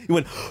 You went.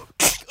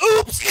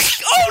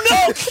 Oops! Oh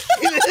no!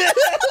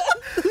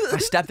 I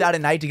stepped out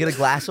at night to get a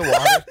glass of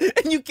water,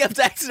 and you kept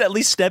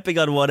accidentally stepping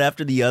on one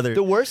after the other.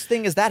 The worst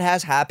thing is that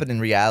has happened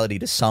in reality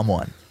to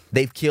someone.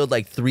 They've killed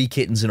like 3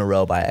 kittens in a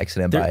row by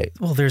accident.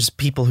 Well, there's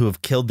people who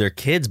have killed their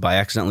kids by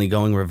accidentally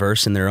going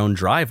reverse in their own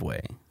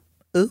driveway.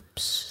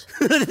 Oops.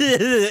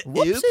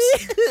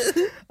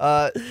 Whoopsie.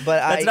 But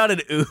that's not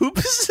an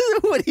oops.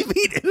 What do you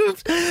mean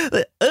oops?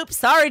 Oops,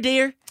 sorry,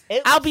 dear.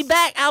 Oops. I'll be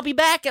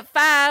back at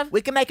 5.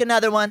 We can make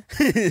another one.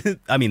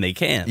 I mean, they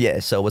can. Yeah.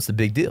 So what's the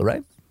big deal,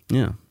 right?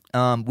 Yeah.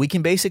 We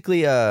can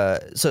basically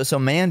so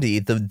Mandy,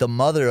 the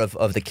mother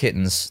of the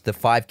kittens, the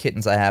 5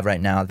 kittens I have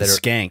right now that are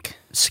skank.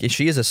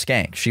 She is a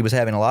skank. She was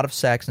having a lot of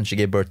sex and she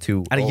gave birth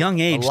to at a young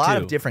age a lot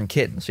of different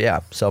kittens. Yeah.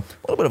 So a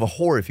little bit of a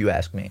whore if you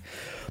ask me.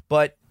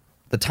 But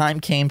the time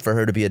came for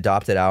her to be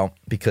adopted out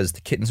because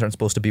the kittens aren't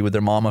supposed to be with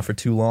their mama for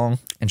too long,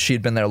 and she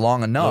had been there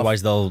long enough.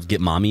 Otherwise, they'll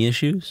get mommy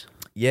issues.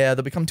 Yeah,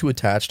 they'll become too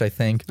attached, I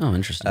think. Oh,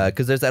 interesting.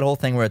 Because there's that whole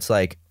thing where it's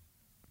like,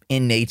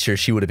 in nature,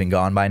 she would have been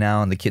gone by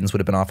now, and the kittens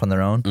would have been off on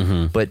their own.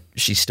 Mm-hmm. But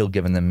she's still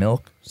giving them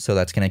milk, so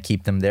that's going to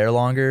keep them there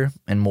longer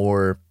and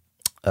more.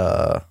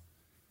 I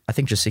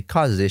think just it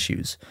causes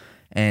issues,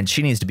 and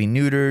she needs to be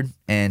neutered.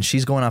 And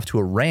she's going off to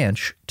a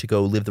ranch to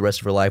go live the rest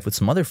of her life with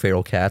some other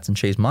feral cats and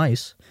chase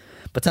mice.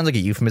 But sounds like a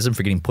euphemism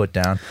for getting put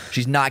down.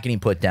 She's not getting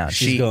put down.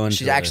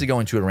 She's actually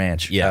going to a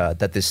ranch. Yeah.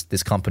 That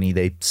this company,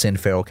 they send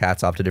feral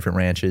cats off to different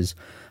ranches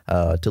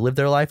to live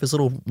their life as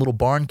little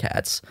barn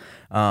cats.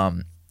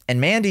 And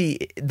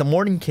Mandy, the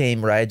morning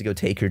came where I had to go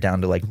take her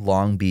down to like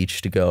Long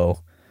Beach to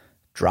go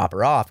drop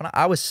her off. And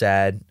I was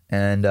sad,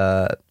 and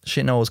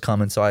she didn't know it was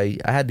coming, so I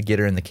had to get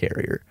her in the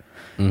carrier.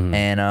 Mm-hmm.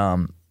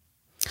 And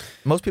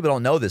most people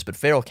don't know this, but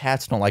feral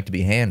cats don't like to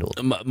be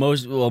handled.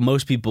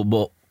 Most people.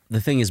 Well, the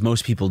thing is,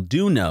 most people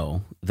do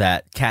know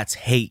that cats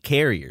hate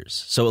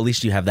carriers, so at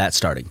least you have that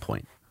starting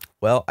point.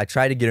 Well, I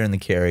tried to get her in the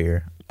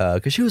carrier.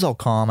 because she was all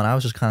calm, and I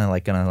was just kind of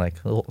like gonna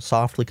like a little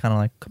softly, kind of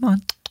like, come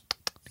on,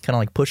 kind of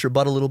like push her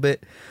butt a little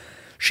bit.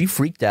 She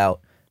freaked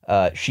out.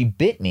 She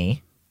bit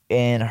me,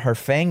 and her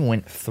fang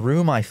went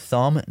through my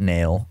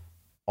thumbnail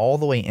all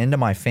the way into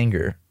my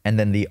finger, and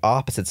then the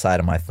opposite side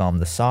of my thumb,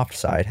 the soft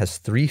side, has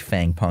 3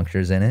 fang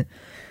punctures in it.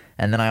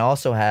 And then I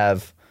also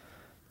have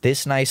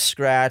this nice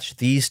scratch,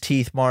 these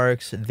teeth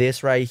marks,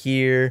 this right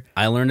here.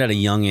 I learned at a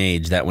young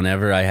age that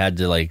whenever I had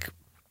to like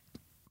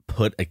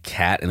put a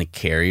cat in a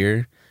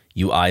carrier,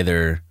 you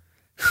either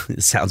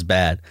it sounds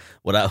bad.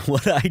 What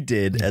I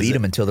did beat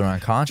them until they're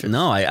unconscious.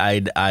 No,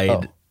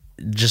 I'd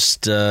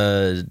just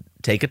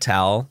take a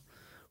towel,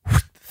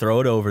 throw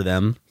it over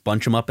them,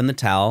 bunch them up in the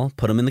towel,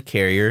 put them in the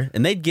carrier,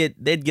 and they'd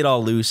get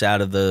all loose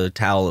out of the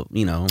towel.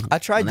 You know, I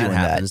tried doing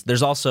that.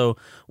 There's also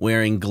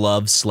wearing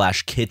gloves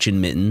 /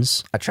 kitchen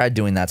mittens. I tried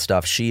doing that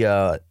stuff. She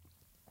did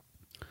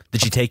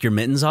she take your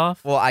mittens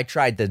off? Well, I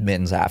tried the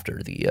mittens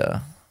after the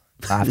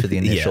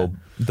initial.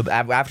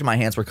 After my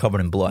hands were covered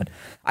in blood.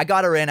 I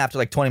got her in after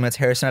like 20 minutes.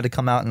 Harrison had to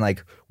come out and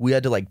like we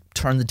had to like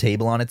turn the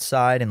table on its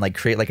side and like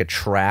create like a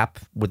trap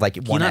with like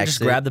one exit.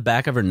 Just grab the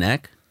back of her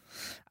neck?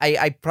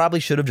 I probably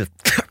should have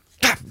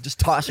just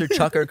tossed her,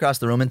 chuck her across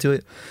the room into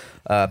it.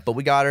 But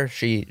we got her.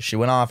 She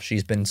went off.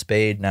 She's been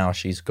spayed. Now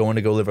she's going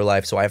to go live her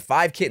life. So I have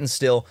 5 kittens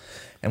still,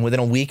 and within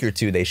a week or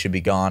 2 they should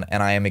be gone.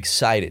 And I am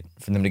excited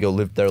for them to go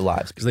live their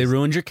lives. Because they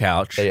ruined your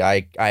couch.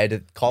 I had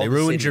to call. They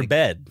ruined your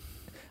bed.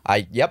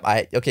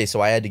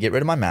 So I had to get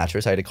rid of my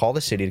mattress. I had to call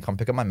the city to come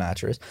pick up my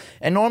mattress.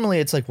 And normally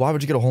it's like, why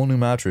would you get a whole new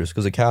mattress?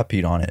 Because a cat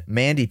peed on it.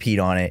 Mandy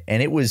peed on it,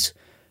 and it was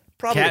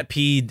probably cat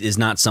peed is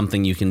not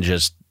something you can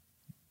just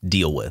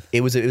deal with.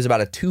 It was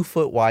about a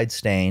 2-foot wide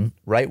stain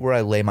right where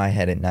I lay my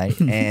head at night,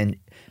 and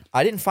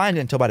I didn't find it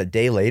until about a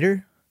day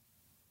later.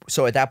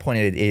 So at that point,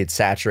 it had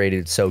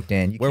saturated, soaked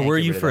in. Where were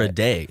you for a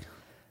day?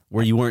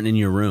 Where you weren't in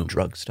your room?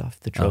 Drug stuff.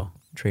 The drug.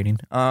 Trading.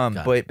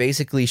 But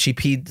basically she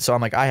peed, so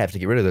I'm like, I have to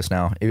get rid of this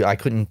now. I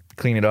couldn't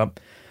clean it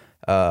up.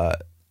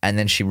 And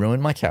then she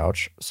ruined my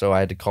couch, so I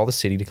had to call the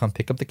city to come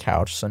pick up the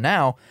couch. So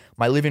now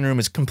my living room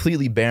is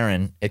completely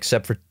barren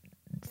except for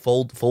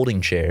folding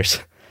chairs.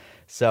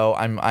 So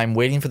I'm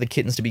waiting for the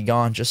kittens to be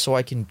gone just so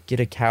I can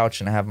get a couch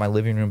and have my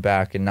living room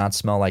back and not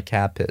smell like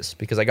cat piss.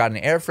 Because I got an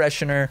air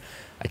freshener,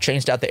 I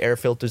changed out the air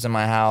filters in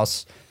my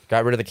house,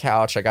 got rid of the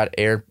couch, I got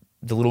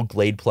the little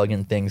Glade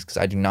plug-in things because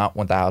I do not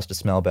want the house to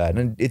smell bad.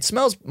 And it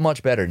smells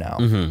much better now.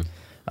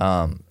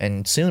 Mm-hmm.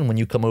 And soon when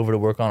you come over to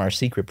work on our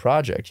secret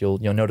project, you'll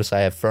notice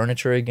I have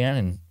furniture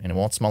again and it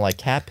won't smell like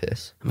cat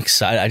piss. I'm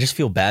excited. I just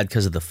feel bad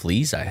because of the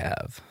fleas I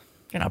have.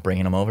 You're not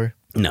bringing them over?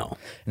 No.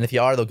 And if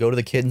you are, they'll go to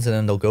the kittens and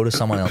then they'll go to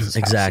someone else's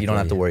house. So you don't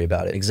have to worry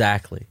about it.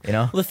 Exactly. You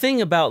know? Well, the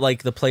thing about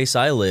like the place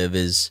I live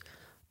is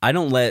I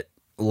don't let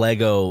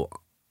Lego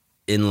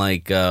in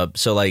like,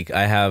 so like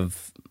I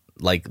have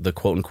like the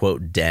quote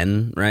unquote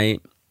den,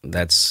 right?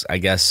 That's, I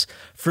guess,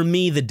 for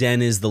me, the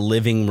den is the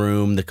living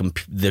room,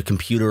 the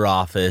computer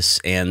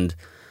office, and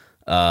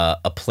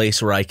a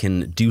place where I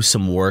can do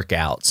some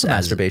workouts.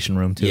 Masturbation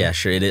room too. Yeah,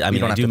 sure. It is. I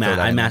mean, I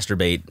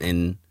masturbate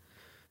in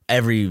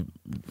every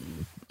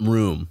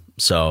room.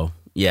 So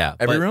yeah,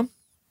 every room.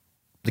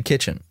 The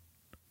kitchen.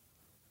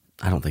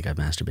 I don't think I've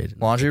masturbated.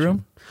 Laundry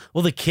room.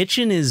 Well, the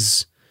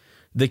kitchen's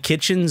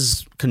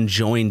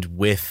conjoined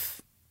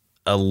with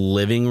a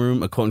living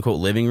room, a quote unquote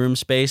living room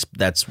space.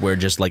 That's where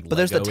just like. But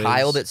there's the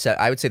tile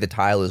I would say the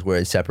tile is where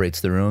it separates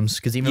the rooms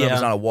because even though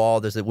there's not a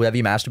wall, have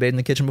you masturbated in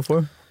the kitchen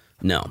before?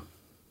 No.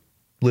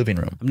 Living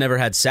room. I've never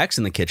had sex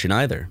in the kitchen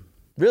either.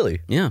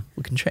 Really? Yeah.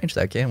 We can change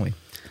that, can't we?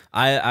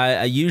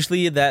 I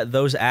usually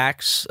those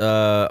acts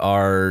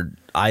are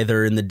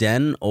either in the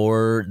den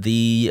or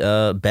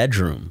the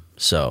bedroom.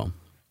 So.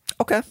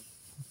 Okay.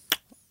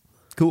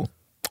 Cool.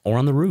 Or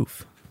on the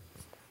roof.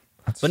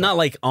 But not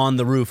like on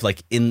the roof,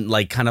 like in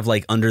like kind of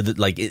like under the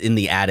like in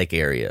the attic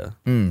area.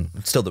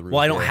 It's still the roof.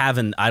 Well, I don't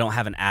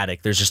have an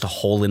attic. There's just a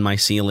hole in my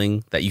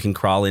ceiling that you can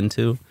crawl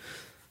into.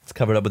 It's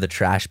covered up with a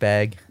trash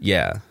bag.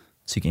 Yeah.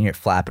 So you can hear it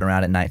flapping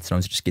around at night.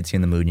 Sometimes it just gets you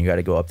in the mood and you got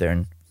to go up there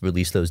and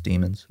release those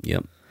demons.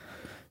 Yep.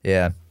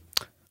 Yeah.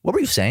 What were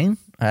you saying?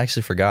 I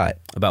actually forgot.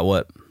 About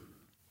what?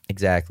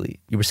 Exactly.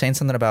 You were saying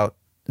something about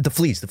the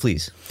fleas.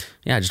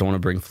 Yeah, I just don't want to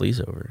bring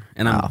fleas over.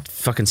 And I'm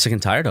fucking sick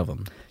and tired of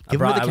them. Give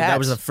them to the cats. That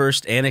was the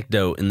first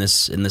anecdote in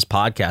this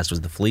podcast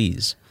was the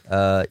fleas.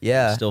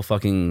 Yeah. Still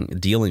fucking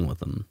dealing with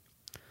them.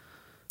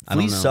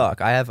 Fleas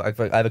suck. I have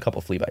a couple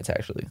flea bites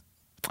actually.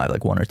 I have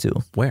like 1 or 2.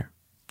 Where?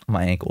 On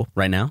my ankle.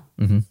 Right now?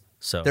 Mm-hmm.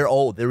 So they're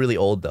old. They're really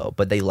old though,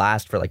 but they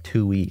last for like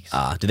 2 weeks.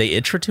 Do they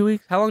itch for 2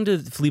 weeks? How long do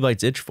flea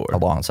bites itch for? A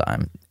long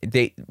time.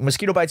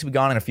 Mosquito bites will be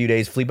gone in a few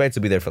days. Flea bites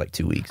will be there for like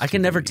 2 weeks. I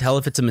can never tell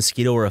if it's a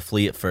mosquito or a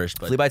flea at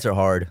first. But flea bites are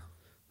hard.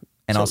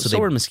 And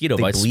so are mosquito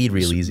bites. They bleed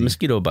real easy.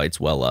 Mosquito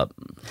bites well up.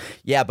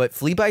 Yeah, but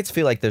flea bites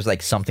feel like there's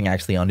like something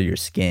actually under your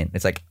skin.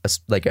 It's like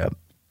a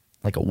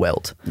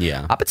welt.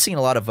 Yeah. I've been seeing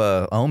a lot of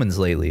omens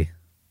lately.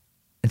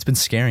 It's been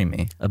scaring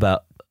me.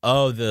 About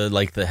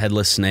the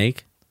headless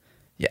snake?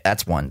 Yeah,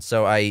 that's one.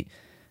 So I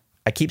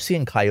keep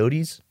seeing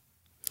coyotes.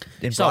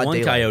 in saw broad one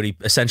daylight. coyote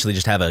essentially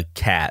just have a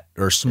cat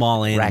or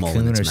small animal in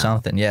Raccoon its or mouth.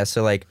 something. Yeah,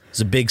 so like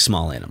It's a big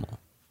small animal.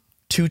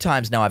 2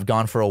 times now I've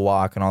gone for a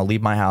walk and I'll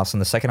leave my house,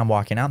 and the second I'm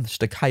walking out, there's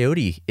just a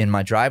coyote in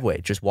my driveway,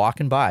 just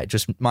walking by,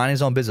 just minding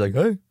his own business,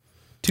 like, hey.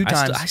 2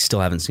 times. I still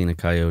haven't seen a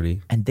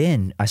coyote. And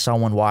then I saw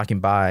one walking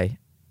by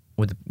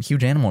with a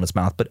huge animal in its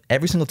mouth, but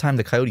every single time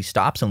the coyote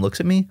stops and looks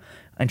at me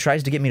and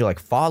tries to get me to like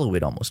follow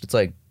it almost. It's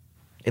like,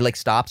 it like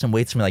stops and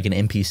waits for me like an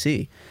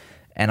NPC.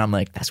 And I'm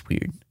like, that's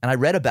weird. And I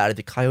read about it,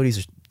 the coyotes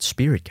are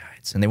spirit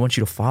guides and they want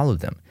you to follow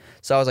them.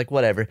 So I was like,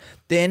 whatever.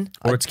 Then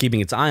Or it's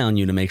keeping its eye on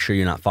you to make sure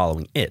you're not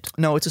following it.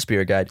 no, it's a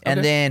spirit guide. Okay.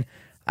 And then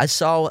I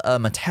saw a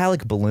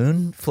metallic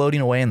balloon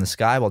floating away in the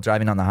sky while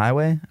driving on the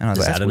highway. And I was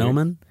Is like, that that's an weird.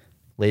 omen?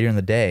 Later in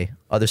the day,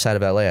 other side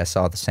of LA, I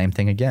saw the same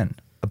thing again.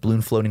 A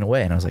balloon floating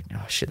away. And I was like,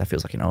 oh shit, that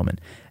feels like an omen.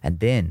 And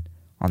then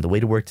on the way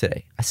to work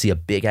today, I see a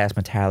big ass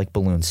metallic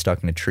balloon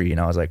stuck in a tree. And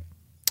I was like,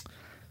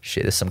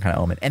 shit, this is some kind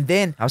of omen. And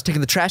then I was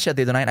taking the trash out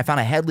the other night and I found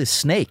a headless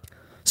snake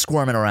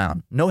squirming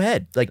around. No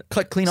head. Like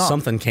cut clean off.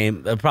 Something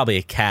came, probably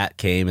a cat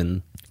came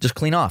and... Just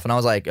clean off. And I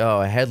was like,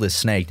 oh, a headless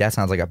snake. That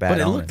sounds like a bad But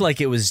it omen. looked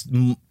like it was...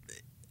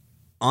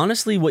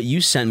 Honestly, what you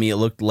sent me, it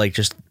looked like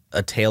just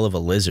a tail of a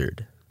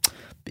lizard.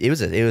 It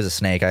was a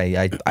snake.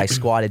 I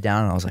squatted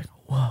down and I was like,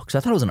 whoa, because I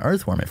thought it was an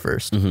earthworm at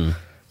first. Mm-hmm.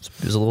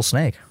 It was a little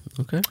snake.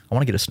 Okay. I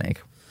want to get a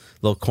snake.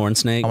 Little corn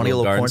snake. I want to get a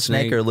little garden corn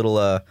snake or a little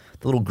the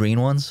little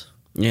green ones.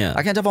 Yeah.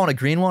 I can't tell if I want a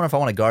green one or if I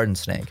want a garden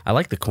snake. I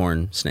like the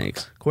corn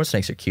snakes. Corn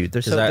snakes are cute.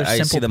 They're so Because they're I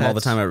simple see them all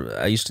the pets. time.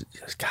 I used to...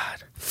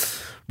 God.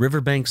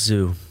 Riverbank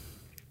Zoo.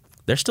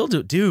 They're still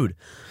dude.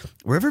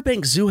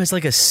 Riverbank Zoo has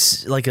like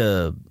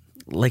a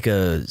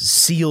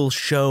seal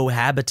show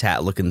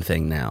habitat looking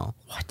thing now.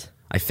 What?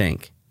 I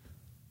think.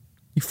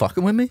 You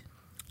fucking with me?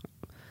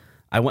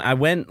 I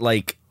went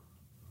like,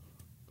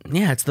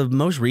 yeah, it's the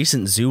most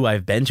recent zoo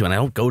I've been to, and I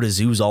don't go to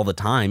zoos all the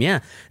time.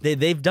 Yeah,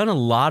 they've done a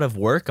lot of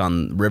work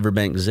on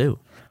Riverbank Zoo.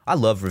 I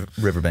love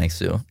Riverbank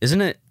Zoo. Isn't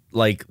it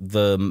like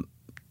the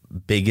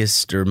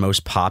biggest or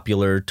most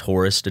popular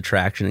tourist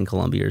attraction in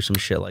Colombia or some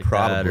shit like that?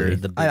 Probably. Or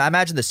the I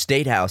imagine the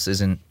State House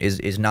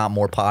is not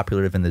more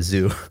popular than the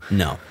zoo.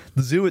 No.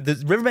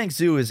 The Riverbank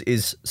Zoo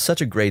is such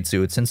a great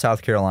zoo. It's in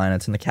South Carolina.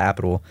 It's in the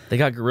capital. They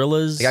got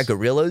gorillas. They got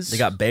gorillas. They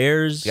got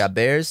bears. They got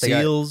bears.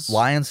 Seals. They got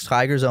lions,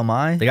 tigers. Oh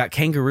my! They got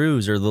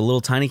kangaroos, or the little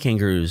tiny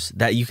kangaroos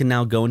that you can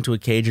now go into a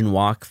cage and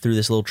walk through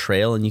this little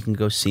trail, and you can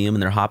go see them,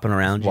 and they're hopping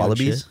around.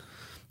 Wallabies.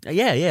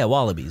 Yeah,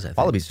 wallabies. I think.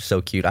 Wallabies are so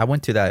cute. When I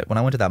went to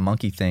that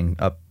monkey thing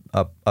up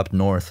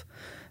north.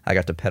 I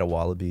got to pet a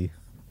wallaby,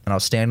 and I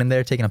was standing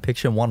there taking a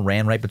picture, and one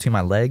ran right between my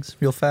legs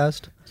real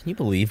fast. Can you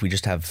believe we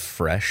just have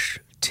fresh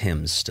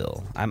Tims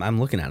still? I'm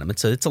looking at them.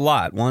 It's a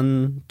lot.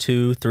 1,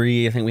 2,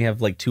 3. I think we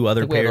have like 2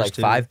 other We have pairs like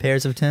too. 5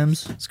 pairs of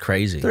Tims. It's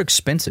crazy. They're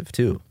expensive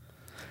too.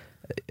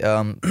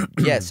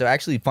 Yeah, so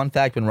actually, fun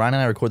fact, when Ryan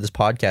and I record this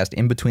podcast,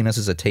 in between us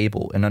is a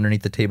table, and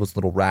underneath the table is a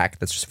little rack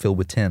that's just filled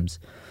with Tims.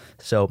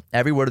 So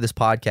every word of this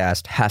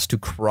podcast has to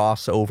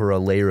cross over a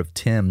layer of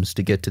Tims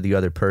to get to the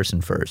other person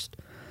first.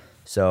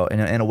 So in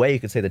a way, you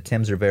could say the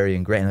Tims are very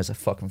ingrained. There's a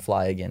fucking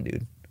fly again,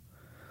 dude.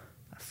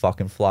 A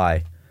fucking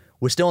fly.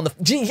 We're still in the...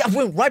 Gee, I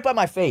went right by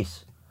my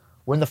face.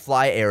 We're in the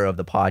fly era of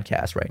the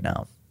podcast right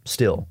now.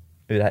 Still.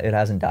 It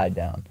hasn't died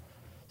down.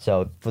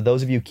 So for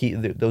those of you,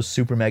 those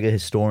super mega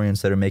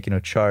historians that are making a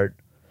chart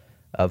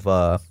of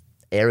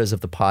eras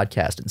of the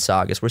podcast and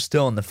sagas, we're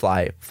still in the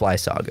fly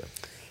saga.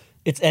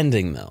 It's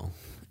ending though.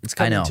 It's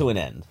coming to an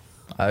end.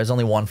 There's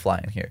only one fly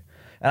in here.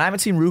 And I haven't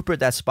seen Rupert,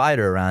 that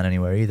spider, around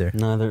anywhere either.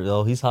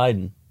 No, he's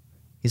hiding.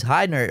 He's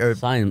hiding or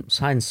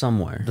Hiding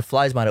somewhere. the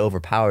flies might have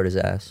overpowered his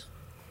ass.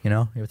 You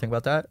know? You ever think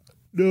about that?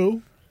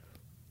 No.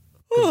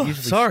 Oh,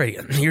 sorry.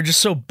 You're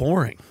just so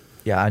boring.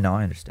 Yeah, I know.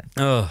 I understand.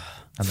 Ugh.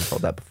 I've been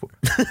told that before.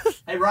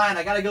 Hey, Ryan,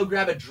 I got to go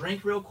grab a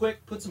drink real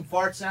quick. Put some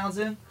fart sounds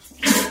in.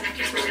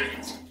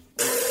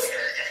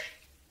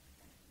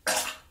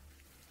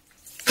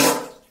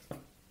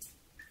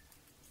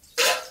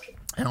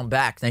 And I'm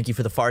back. Thank you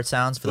for the fart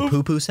sounds, for the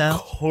poo-poo sound.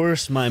 Of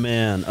course, my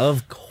man.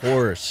 Of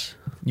course.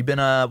 You been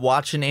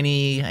watching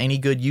any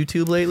good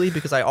YouTube lately?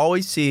 Because I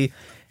always see,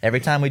 every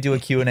time we do a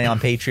Q&A on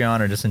Patreon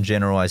or just in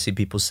general, I see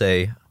people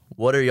say,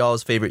 what are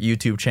y'all's favorite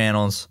YouTube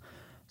channels?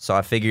 So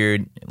I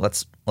figured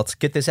let's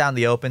get this out in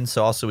the open,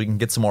 so also we can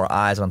get some more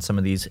eyes on some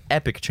of these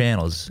epic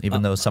channels,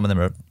 even though some of them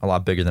are a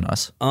lot bigger than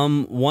us.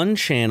 One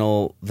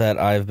channel that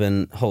I've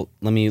been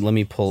let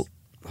me pull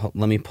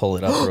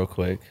it up real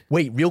quick.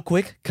 Wait, real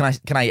quick, can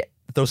I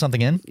throw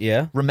something in?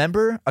 Yeah.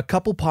 Remember a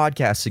couple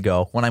podcasts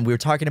ago when we were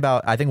talking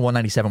about, I think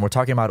 197, we're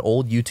talking about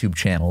old YouTube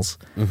channels,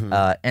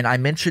 and I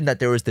mentioned that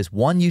there was this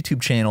one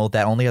YouTube channel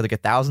that only had like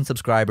 1,000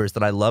 subscribers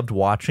that I loved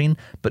watching,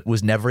 but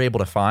was never able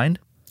to find.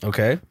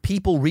 Okay.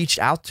 People reached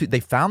out they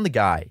found the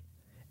guy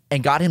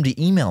and got him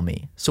to email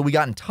me. So we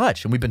got in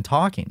touch and we've been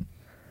talking.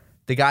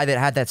 The guy that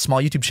had that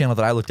small YouTube channel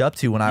that I looked up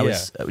to when I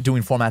was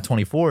doing Format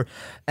 24,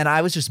 and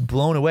I was just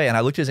blown away. And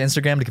I looked at his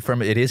Instagram to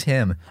confirm it is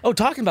him. Oh,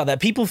 talking about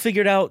that, people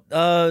figured out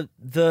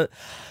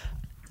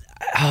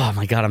Oh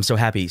my God, I'm so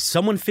happy.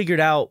 Someone figured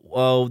out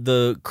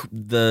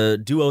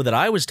the duo that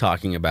I was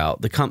talking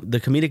about, the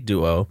comedic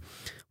duo.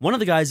 One of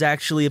the guys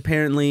actually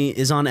apparently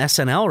is on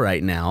SNL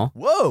right now.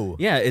 Whoa.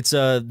 Yeah, it's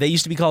they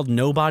used to be called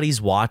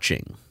Nobody's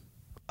Watching.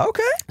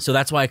 Okay. So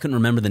that's why I couldn't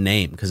remember the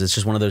name, because it's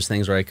just one of those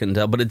things where I couldn't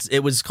tell. But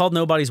it was called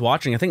Nobody's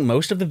Watching. I think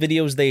most of the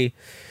videos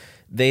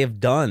they have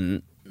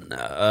done,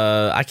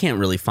 I can't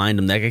really find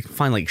them. I can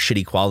find like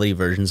shitty quality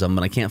versions of them,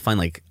 but I can't find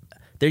like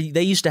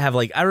they used to have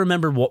like, I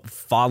remember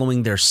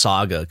following their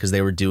saga, because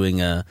they were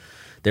doing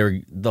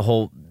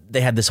they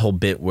had this whole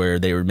bit where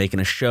they were making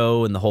a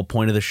show, and the whole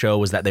point of the show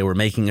was that they were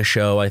making a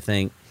show, I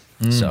think.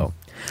 So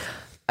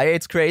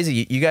it's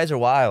crazy. You guys are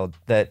wild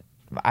that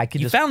I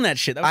could just found that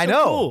shit. That was I so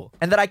know. Cool.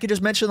 And that I could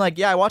just mention, like,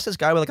 yeah, I watched this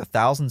guy with like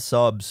 1,000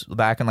 subs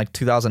back in like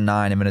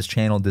 2009, and then his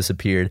channel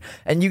disappeared.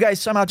 And you guys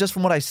somehow, just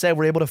from what I said,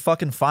 were able to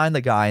fucking find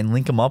the guy and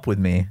link him up with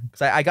me.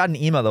 Because I got an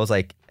email that was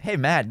like, "Hey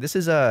Matt, this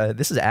is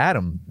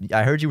Adam.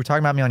 I heard you were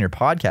talking about me on your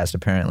podcast.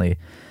 Apparently,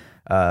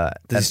 does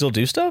he still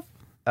do stuff?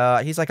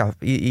 He's like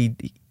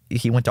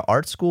he went to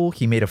art school.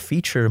 He made a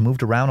feature,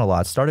 moved around a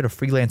lot, started a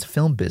freelance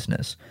film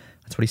business.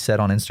 That's what he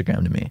said on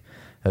Instagram to me.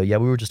 Yeah,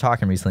 we were just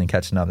talking recently and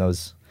catching up. That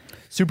was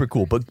super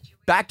cool. But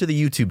back to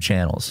the YouTube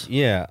channels.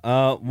 Yeah,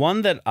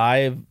 one that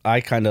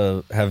I kind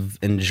of have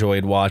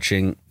enjoyed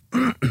watching.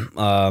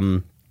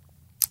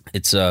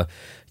 It's a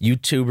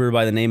YouTuber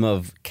by the name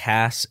of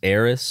Cass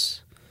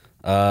Aris.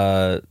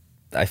 I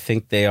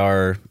think they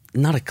are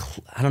I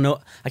don't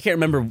know. I can't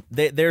remember.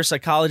 They're a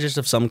psychologist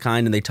of some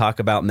kind, and they talk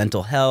about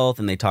mental health,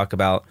 and they talk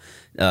about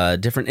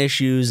different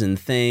issues and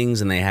things,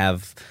 and they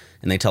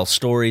tell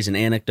stories and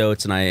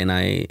anecdotes, and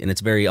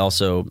it's very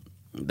also,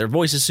 their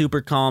voice is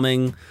super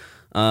calming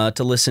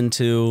to listen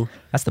to.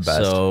 That's the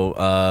best. So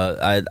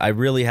I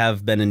really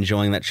have been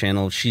enjoying that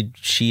channel.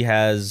 She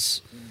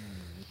has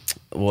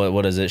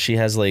what is it? She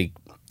has like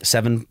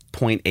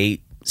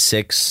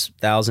 7.86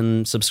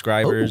 thousand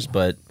subscribers,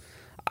 but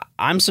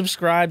I'm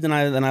subscribed, and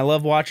I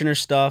love watching her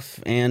stuff,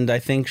 and I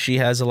think she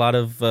has a lot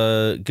of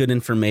good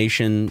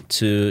information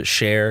to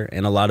share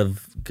and a lot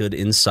of good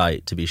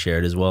insight to be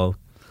shared as well.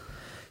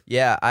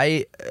 Yeah,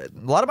 a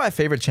lot of my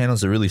favorite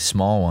channels are really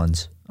small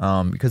ones,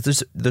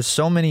 because there's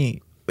so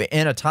many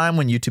in a time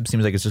when YouTube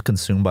seems like it's just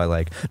consumed by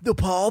like the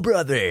Paul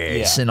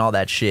brothers and all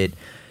that shit.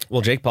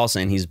 Well, Jake Paul's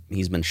saying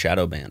he's been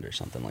shadow banned or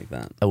something like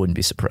that. I wouldn't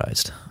be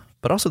surprised,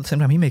 but also at the same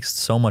time he makes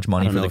so much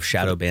money. I don't know if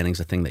shadow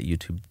banning's a thing that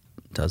YouTube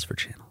does for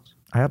channels.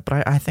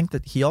 But I think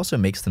that he also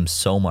makes them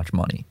so much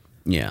money.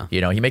 Yeah. You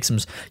know, he makes them.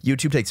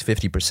 YouTube takes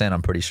 50%,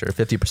 I'm pretty sure.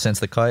 50%'s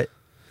the cut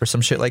or some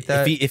shit like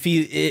that.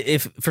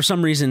 If for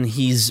some reason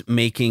he's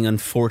making,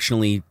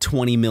 unfortunately,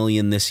 20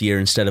 million this year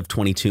instead of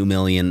 22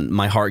 million,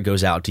 my heart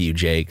goes out to you,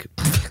 Jake.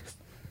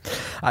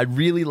 I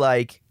really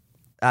like.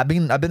 I've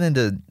been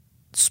into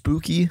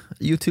spooky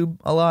YouTube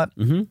a lot,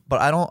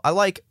 but I'm not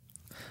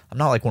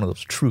like one of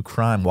those true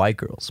crime white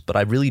girls, but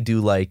I really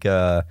do like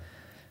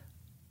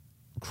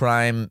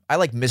crime. I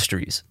like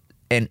mysteries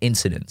and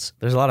incidents.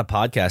 There's a lot of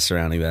podcasts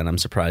surrounding that, and I'm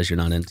surprised you're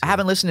not into I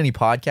haven't listened to any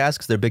podcasts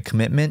because they're a big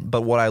commitment,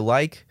 but what I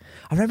like,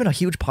 I've never been a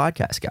huge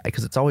podcast guy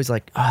because it's always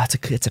like,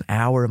 it's an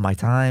hour of my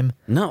time.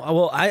 No,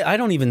 well, I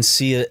don't even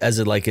see it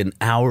as like an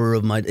hour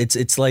of my,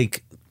 it's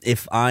like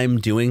if I'm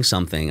doing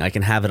something, I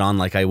can have it on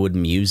like I would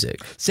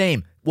music.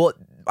 Same. Well,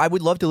 I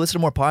would love to listen to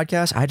more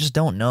podcasts. I just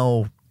don't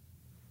know.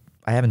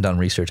 I haven't done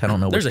research. I don't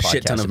know. There's which a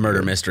shit ton of murder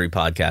good. mystery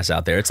podcasts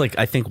out there. It's like,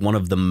 I think one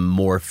of the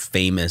more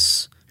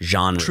famous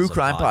genres. True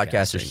crime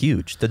podcasts are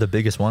huge. They're the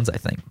biggest ones, I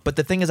think. But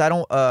the thing is,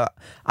 I'm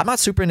not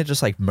super into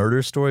just like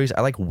murder stories.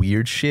 I like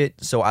weird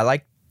shit. So I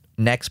like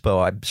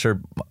Nexpo. I'm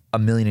sure a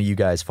million of you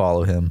guys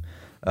follow him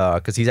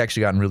because he's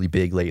actually gotten really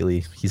big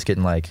lately. He's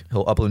getting like,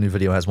 he'll upload a new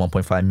video, has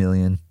 1.5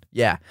 million.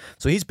 Yeah.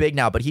 So he's big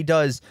now, but he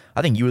does,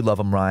 I think you would love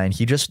him, Ryan.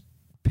 He just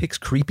picks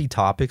creepy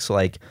topics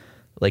like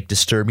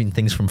disturbing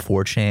things from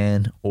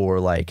 4chan, or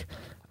like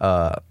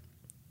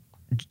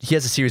he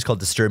has a series called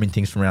Disturbing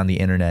Things from Around the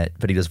Internet,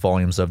 but he does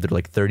volumes of, they're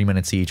like 30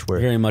 minutes each. Where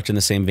very much in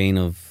the same vein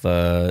of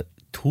To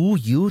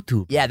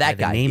YouTube. Yeah, that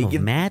guy. The name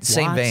of Matt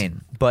Same Watson.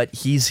 vein, but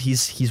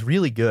he's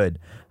really good.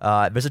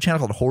 There's a channel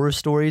called Horror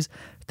Stories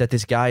that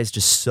this guy is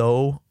just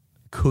so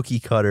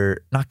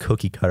not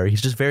cookie cutter.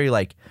 He's just very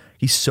like,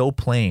 he's so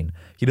plain.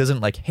 He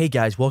doesn't like, hey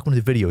guys, welcome to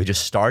the video. He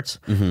just starts,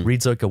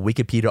 reads like a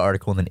Wikipedia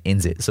article, and then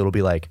ends it. So it'll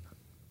be like,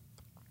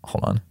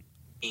 hold on.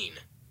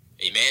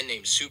 A man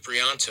named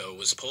Supriyanto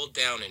was pulled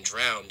down and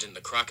drowned in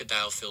the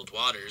crocodile-filled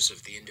waters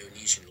of the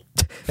Indonesian.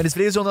 And his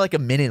video's only like a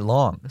minute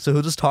long. So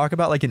he'll just talk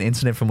about like an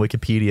incident from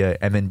Wikipedia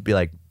and then be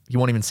like, he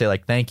won't even say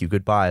like, thank you,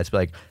 goodbye. It's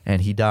like,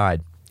 and he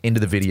died,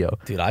 into the video.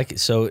 Dude,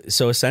 so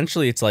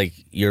essentially it's like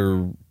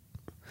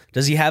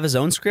does he have his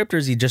own script, or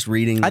is he just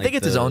reading? I think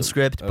it's his own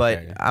script,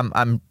 Okay.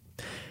 but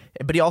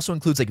but he also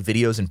includes like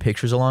videos and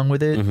pictures along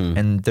with it,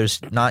 and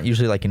there's not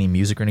usually like any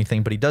music or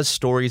anything, but he does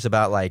stories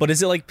about like. But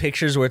is it like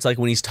pictures where it's like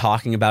when he's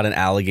talking about an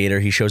alligator,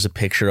 he shows a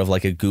picture of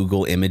like a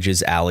Google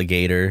Images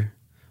alligator,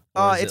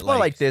 It's more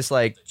like this.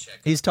 Like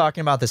he's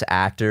talking about this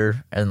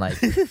actor and like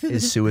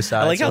his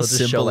suicide. I like how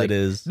simple simple it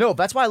is. No,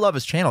 that's why I love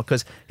his channel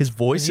because his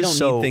voice You is don't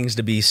so. need things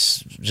to be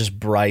just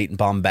bright and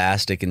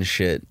bombastic and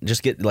shit.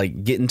 Just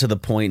getting to the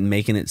point and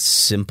making it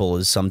simple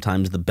is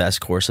sometimes the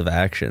best course of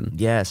action.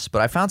 Yes,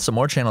 but I found some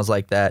more channels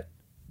like that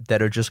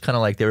are just kind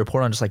of like they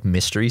report on just like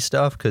mystery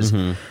stuff because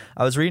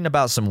I was reading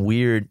about some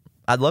weird.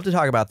 I'd love to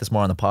talk about this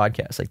more on the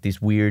podcast, like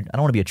these weird. I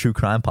don't want to be a true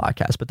crime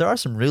podcast, but there are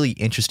some really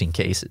interesting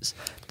cases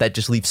that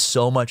just leave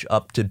so much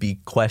up to be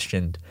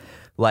questioned.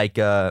 Like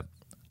I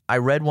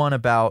read one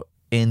about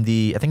I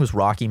think it was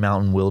Rocky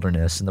Mountain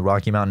Wilderness in the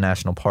Rocky Mountain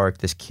National Park.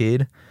 This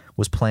kid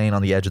was playing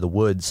on the edge of the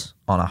woods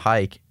on a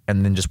hike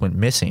and then just went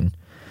missing,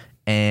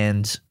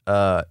 and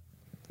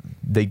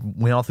they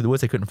went all through the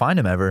woods. They couldn't find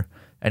him ever,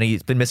 and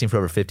he's been missing for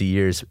over 50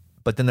 years.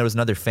 But then there was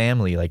another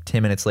family, like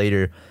 10 minutes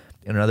later,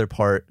 in another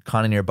part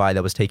kind of nearby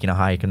that was taking a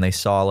hike, and they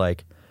saw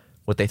like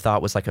what they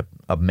thought was like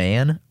a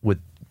man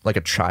with like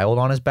a child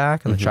on his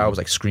back, and the child was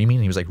like screaming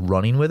and he was like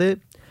running with it,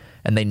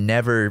 and they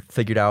never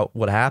figured out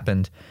what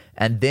happened.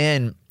 And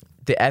then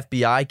the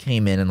FBI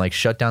came in and like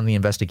shut down the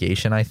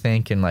investigation, I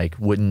think, and like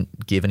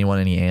wouldn't give anyone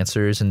any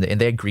answers, and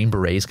they had Green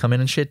Berets come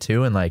in and shit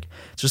too, and like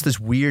it's just this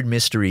weird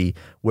mystery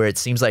where it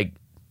seems like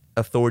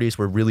authorities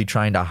were really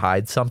trying to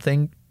hide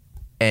something,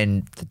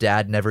 and the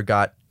dad never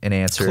got an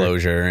answer,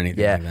 Closure or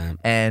anything like that.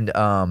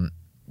 And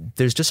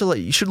there's just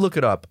you should look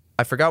it up.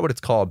 I forgot what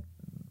it's called,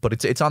 but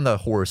it's on the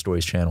Horror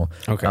Stories channel.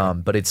 Okay.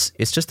 But it's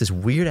just this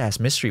weird ass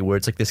mystery where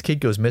it's like this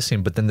kid goes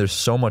missing, but then there's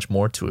so much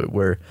more to it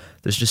where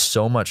there's just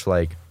so much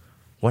like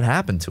what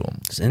happened to him.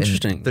 It's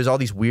interesting. And there's all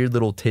these weird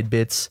little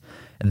tidbits,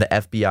 and the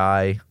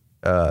FBI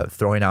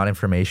throwing out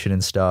information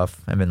and stuff,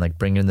 and then like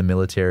bringing in the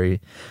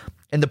military.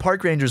 And the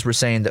park rangers were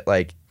saying that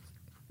like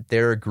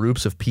there are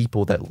groups of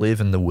people that live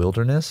in the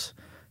wilderness,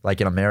 like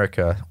in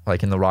America,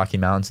 like in the Rocky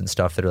Mountains and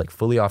stuff, that are like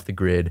fully off the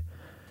grid,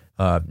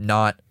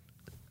 not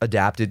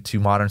adapted to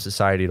modern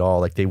society at all.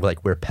 Like they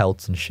like wear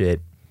pelts and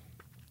shit,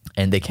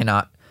 and they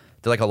cannot.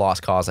 They're like a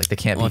lost cause. Like they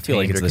can't be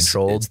tamed or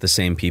controlled. It's the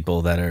same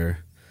people that are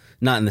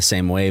not in the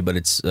same way, but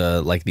it's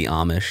like the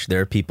Amish. There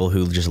are people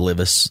who just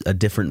live a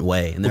different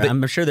way, and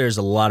I'm sure there's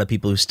a lot of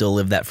people who still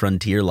live that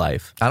frontier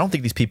life. I don't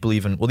think these people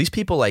these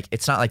people like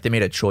it's not like they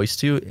made a choice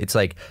to. It's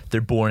like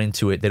they're born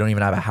into it. They don't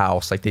even have a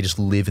house. Like they just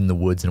live in the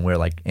woods and wear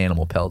like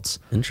animal pelts.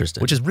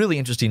 Interesting. Which is really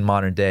interesting in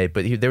modern day.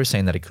 But they were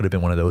saying that it could have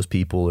been one of those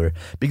people, or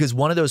because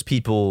one of those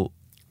people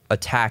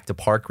attacked a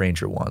park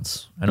ranger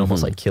once and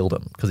almost like killed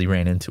him because he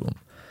ran into him.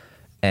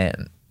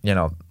 And I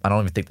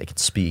don't even think they can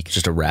speak.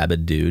 Just a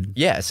rabid dude.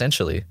 Yeah,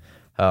 essentially.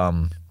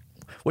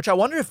 Which I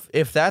wonder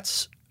if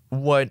that's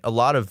what a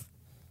lot of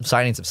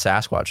sightings of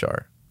Sasquatch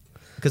are.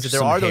 Because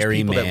there are those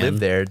people that live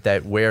there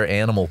that wear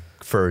animal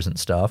furs and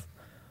stuff.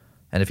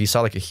 And if you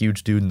saw like a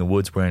huge dude in the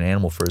woods wearing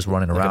animal furs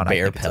running around, a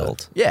bear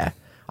pelt.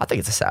 I think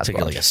it's a Sasquatch.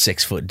 Like a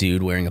 6-foot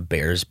dude wearing a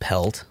bear's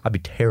pelt. I'd be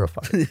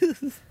terrified.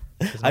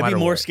 I'd be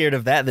more scared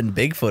of that than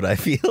Bigfoot, I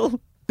feel.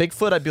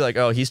 Bigfoot, I'd be like,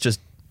 oh, he's just,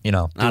 I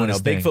don't know.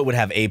 Bigfoot would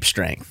have ape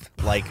strength,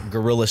 like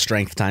gorilla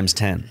strength times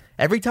 10.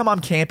 Every time I'm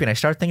camping, I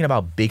start thinking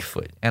about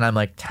Bigfoot, and I'm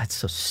like, that's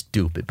so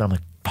stupid. But I'm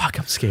like, fuck,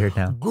 I'm scared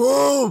now.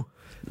 Whoa!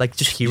 Like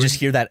just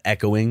hear that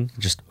echoing.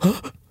 Just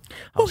what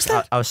was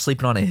that? I was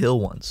sleeping on a hill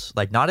once,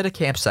 like not at a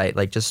campsite,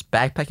 like just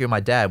backpacking with my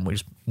dad. And we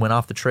just went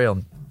off the trail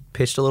and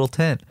pitched a little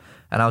tent,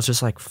 and I was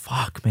just like,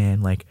 fuck,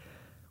 man, like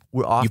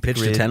we're off. You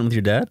pitched grid. a tent with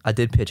your dad? I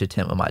did pitch a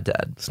tent with my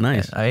dad. It's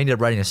nice. And I ended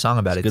up writing a song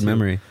about it. Good too.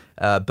 memory.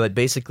 But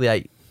basically,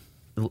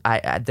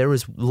 I there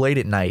was late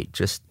at night,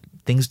 just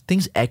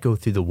things echo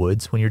through the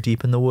woods when you're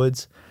deep in the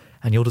woods,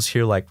 and you'll just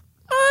hear like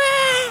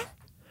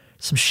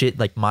some shit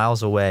like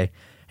miles away.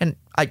 And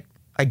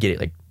I get it,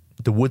 like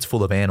the woods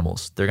full of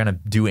animals, they're gonna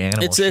do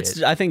animal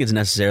shit. I think it's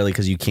necessarily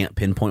because you can't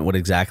pinpoint what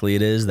exactly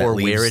it is or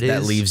where it is.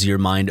 That leaves your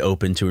mind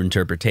open to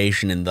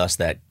interpretation, and thus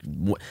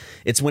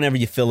it's whenever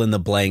you fill in the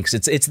blanks.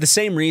 It's the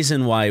same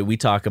reason why we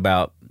talk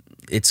about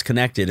it's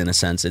connected in a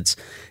sense. It's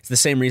the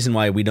same reason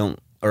why we don't,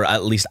 or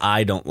at least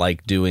I don't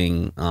like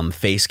doing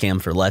face cam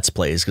for Let's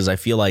Plays, because I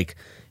feel like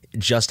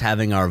just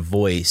having our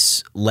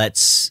voice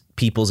lets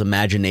people's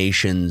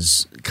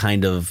imaginations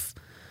kind of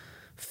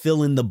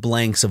fill in the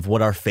blanks of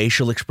what our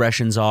facial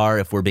expressions are,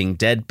 if we're being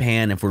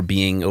deadpan, if we're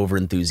being over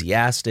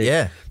enthusiastic.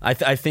 Yeah. I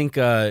think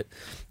I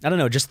don't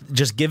know,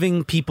 just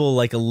giving people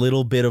like a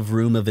little bit of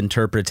room of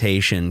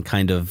interpretation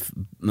kind of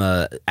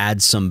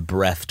adds some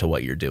breath to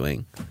what you're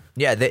doing.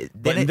 Yeah,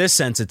 but in this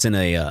sense, it's in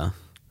a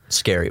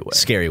scary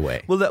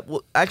way.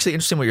 Well, actually,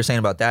 interesting what you're saying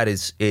about that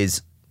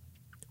is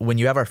when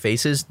you have our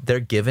faces, they're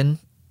given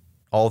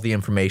all the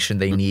information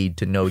they need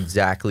to know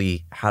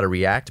exactly how to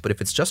react. But if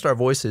it's just our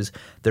voices,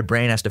 their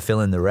brain has to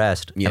fill in the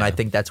rest. Yeah. And I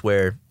think that's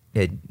where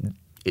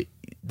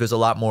there's a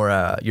lot more.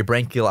 Your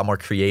brain can get a lot more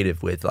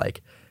creative with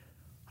like,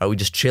 are we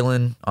just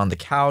chilling on the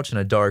couch in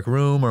a dark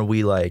room? Are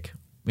we like,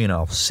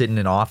 sitting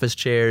in office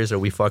chairs? Are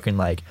we fucking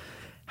like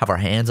have our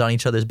hands on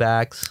each other's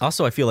backs.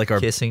 Also, I feel like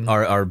kissing.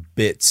 our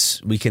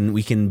bits, we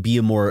can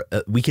be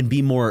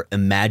more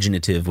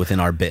imaginative within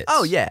our bits.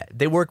 Oh yeah,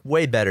 they work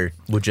way better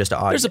with just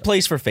audio. There's a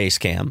place for face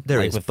cam.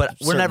 There is, but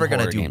we're never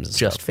going to do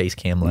just face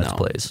cam let's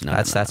plays.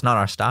 That's not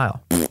our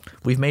style.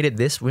 We made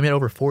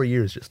over 4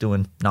 years just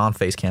doing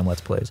non-face cam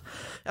let's plays.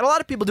 And a lot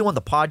of people do want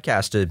the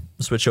podcast to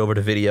switch over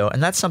to video,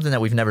 and that's something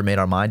that we've never made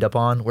our mind up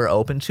on. We're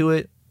open to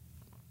it.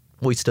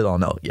 We still don't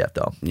know yet,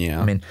 though.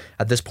 Yeah. I mean,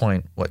 at this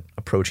point,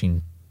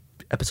 approaching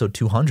episode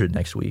 200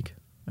 next week,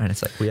 and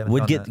it's like we haven't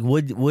done that.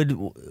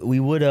 We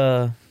would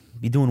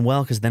be doing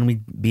well because then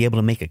we'd be able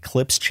to make a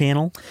clips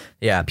channel.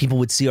 Yeah, people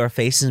would see our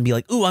faces and be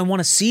like, "Ooh, I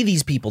want to see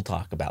these people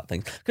talk about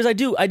things." Because I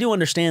do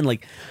understand.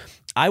 Like,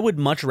 I would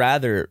much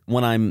rather,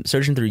 when I'm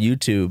searching through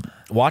YouTube,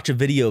 watch a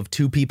video of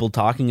two people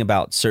talking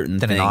about certain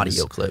things than an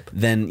audio clip.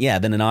 Than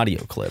an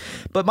audio clip.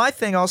 But my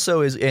thing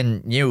also is,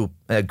 and you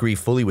agree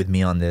fully with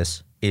me on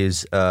this,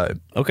 is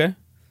okay.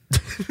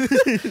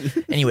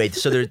 Anyway,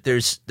 so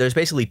there's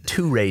basically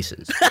two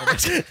races.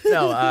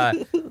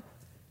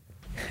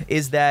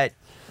 Is that,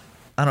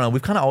 I don't know,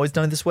 we've kind of always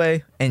done it this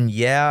way, and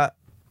yeah,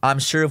 I'm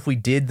sure if we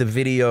did the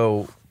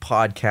video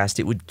podcast,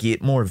 it would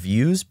get more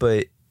views,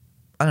 but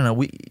I don't know,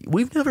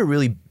 we've never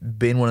really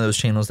been one of those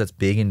channels that's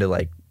big into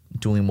like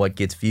doing what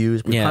gets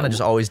views. We've kind of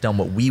just always done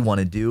what we want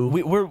to do.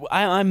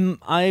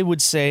 I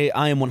would say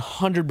I am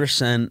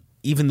 100%.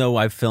 Even though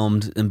I've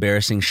filmed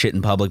embarrassing shit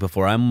in public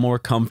before, I'm more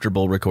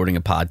comfortable recording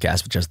a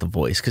podcast with just the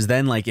voice. Because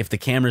then, like, if the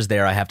camera's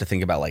there, I have to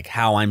think about like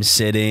how I'm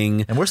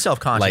sitting, and we're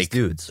self-conscious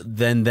dudes.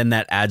 Then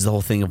that adds the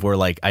whole thing of where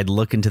like I'd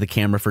look into the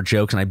camera for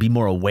jokes, and I'd be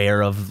more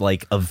aware of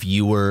like a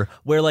viewer.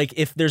 Where like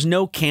if there's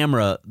no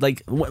camera,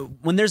 like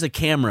when there's a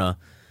camera,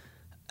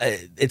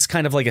 it's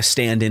kind of like a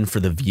stand-in for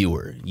the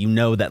viewer. You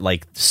know that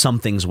like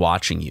something's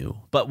watching you.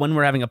 But when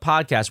we're having a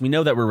podcast, we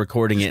know that we're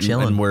recording it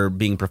and we're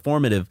being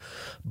performative.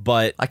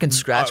 But I can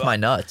scratch my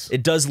nuts.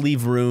 It does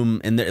leave room,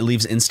 and it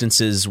leaves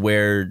instances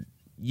where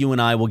you and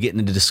I will get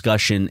into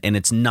discussion, and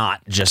it's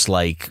not just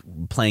like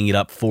playing it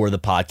up for the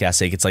podcast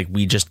sake. It's like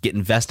we just get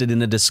invested in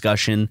a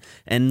discussion,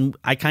 and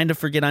I kind of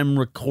forget I'm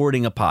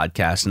recording a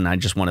podcast, and I'm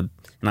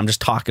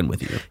just talking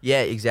with you.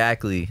 Yeah,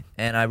 exactly.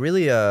 And I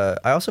really, I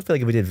also feel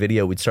like if we did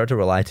video, we'd start to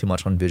rely too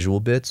much on visual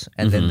bits.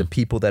 And then the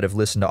people that have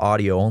listened to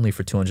audio only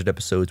for 200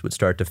 episodes would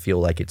start to feel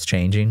like it's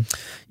changing.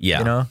 Yeah.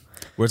 You know?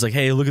 Where it's like,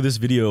 hey, look at this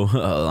video.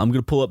 I'm going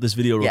to pull up this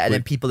video real quick. And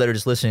then people that are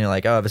just listening are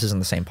like, oh, this isn't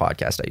the same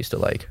podcast I used to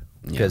like.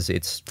 Because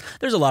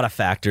there's a lot of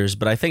factors,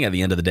 but I think at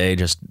the end of the day,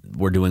 just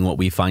we're doing what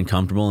we find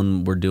comfortable,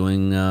 and we're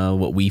doing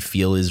what we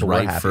feel is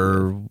right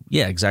for,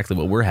 exactly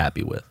what we're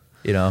happy with.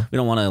 You know, we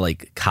don't want to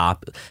like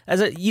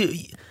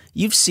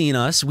you've seen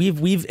us.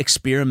 We've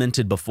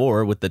experimented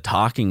before with the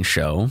talking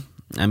show.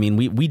 I mean,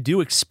 we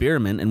do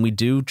experiment and we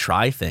do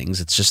try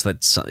things. It's just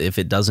that if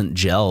it doesn't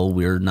gel,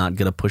 we're not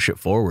going to push it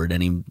forward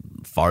any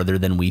farther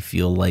than we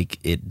feel like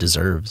it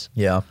deserves.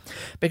 Yeah,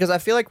 because I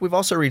feel like we've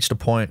also reached a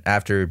point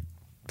after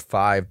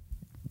 5-6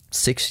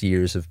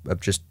 years of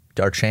just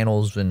our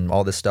channels and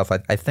all this stuff.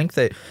 I think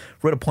that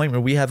we're at a point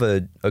where we have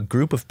a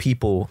group of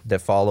people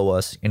that follow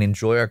us and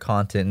enjoy our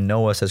content and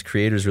know us as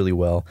creators really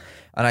well.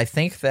 And I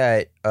think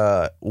that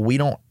we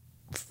don't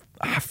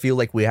feel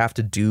like we have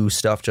to do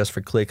stuff just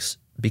for clicks,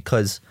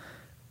 because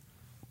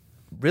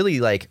really,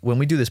 like, when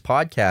we do this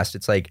podcast,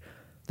 it's like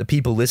the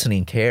people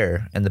listening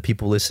care and the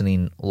people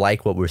listening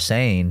like what we're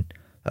saying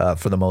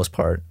for the most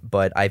part.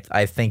 But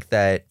I think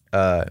that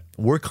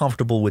we're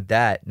comfortable with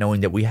that,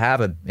 knowing that we have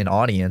an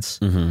audience,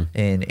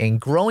 and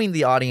growing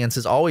the audience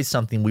is always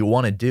something we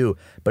want to do,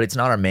 but it's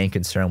not our main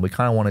concern. We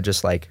kind of want to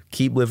just like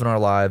keep living our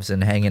lives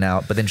and hanging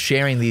out, but then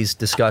sharing these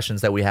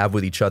discussions that we have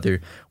with each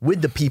other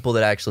with the people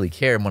that actually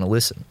care and want to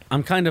listen.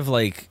 I'm kind of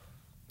like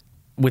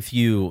with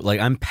you, like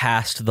I'm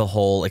past the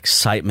whole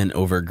excitement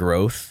over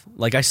growth.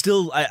 Like I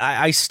still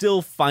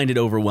find it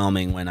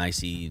overwhelming when I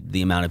see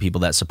the amount of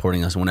people that's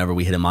supporting us. Whenever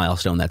we hit a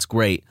milestone, that's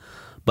great,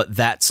 but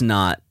that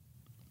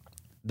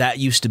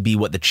used to be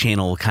what the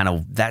channel kind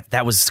of,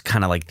 that was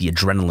kind of like the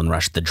adrenaline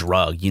rush, the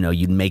drug. You know,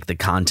 you'd make the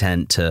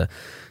content to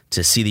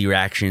see the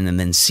reaction and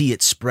then see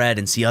it spread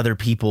and see other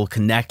people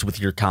connect with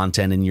your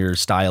content and your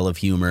style of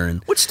humor,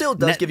 and which still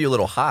does give you a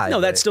little high.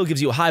 No, that still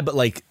gives you a high, but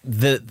like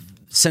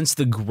since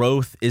the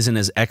growth isn't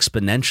as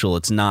exponential,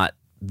 it's not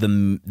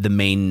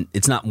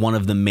it's not one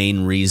of the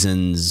main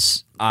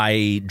reasons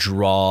I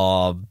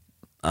draw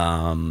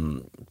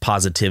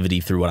positivity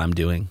through what I'm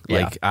doing.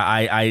 Yeah. Like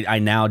I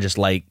now just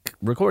like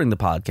recording the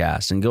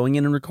podcast and going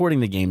in and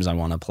recording the games I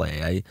want to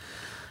play.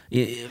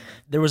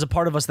 There was a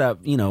part of us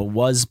that, you know,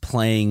 was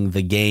playing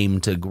the game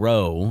to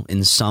grow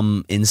in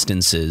some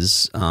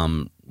instances,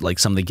 like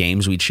some of the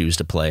games we choose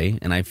to play,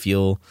 and I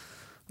feel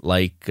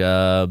like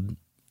I'm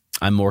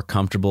more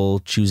comfortable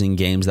choosing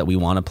games that we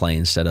want to play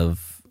instead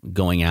of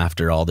going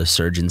after all the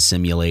surgeon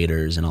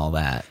simulators and all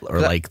that, or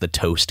like the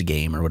Toast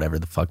game or whatever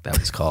the fuck that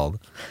was called.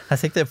 I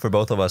think that for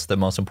both of us, the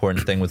most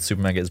important thing with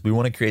Super Mega is we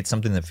want to create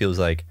something that feels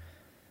like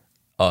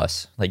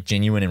us, like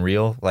genuine and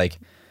real. Like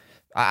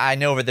I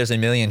know that there's a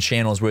million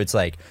channels where it's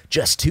like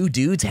just two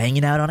dudes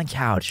hanging out on a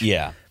couch.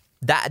 Yeah.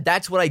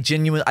 That's what I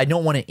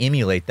don't want to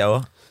emulate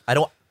though.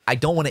 I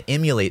don't want to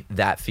emulate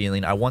that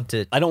feeling. I don't want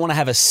to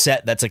have a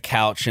set that's a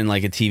couch and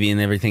like a TV and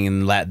everything,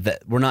 and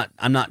that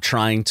I'm not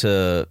trying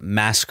to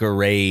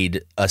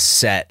masquerade a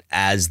set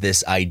as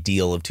this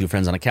ideal of two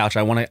friends on a couch.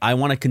 I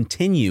want to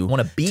continue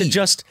to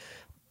just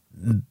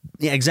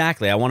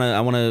exactly. I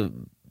want to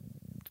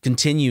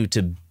continue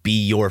to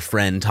be your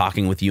friend,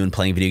 talking with you and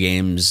playing video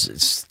games,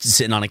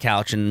 sitting on a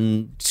couch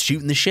and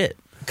shooting the shit.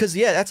 Because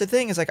that's the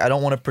thing. Is like I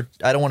don't want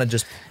to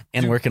just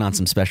working on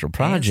some special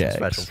projects.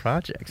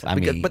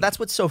 But that's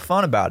what's so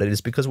fun about it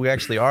is because we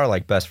actually are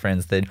like best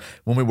friends. That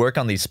when we work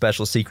on these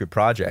special secret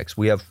projects,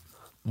 when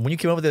you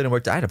came over there and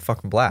worked, I had a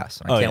fucking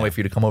blast. I can't wait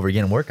for you to come over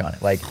again and work on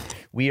it. Like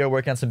we are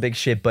working on some big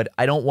shit, but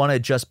I don't want to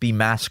just be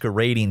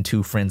masquerading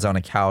two friends on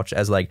a couch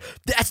as like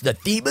that's the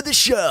theme of the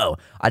show.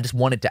 I just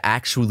want it to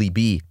actually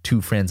be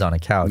two friends on a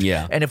couch.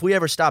 Yeah. And if we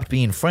ever stopped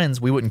being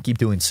friends, we wouldn't keep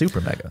doing Super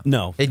Mega.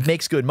 No, it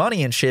makes good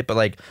money and shit, but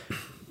like.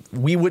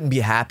 We wouldn't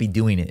be happy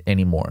doing it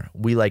anymore.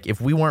 If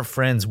we weren't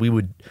friends, we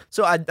would.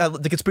 So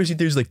the conspiracy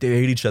theory is like they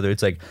hate each other.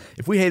 It's like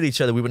if we hated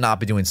each other, we would not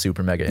be doing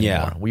Super Mega anymore.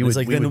 Yeah. We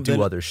would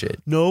do other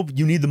shit. No,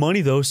 you need the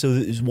money though. So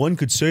one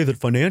could say that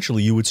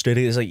financially you would stay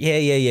together. It's like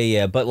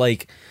yeah. But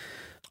like,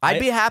 I'd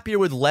be happier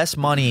with less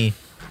money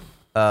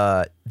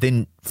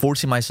than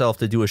forcing myself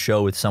to do a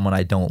show with someone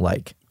I don't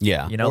like.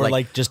 Yeah, or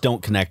like just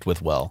don't connect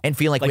with well, and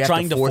feel like we have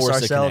trying to force a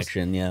ourselves.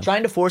 Connection, yeah,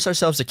 trying to force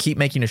ourselves to keep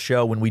making a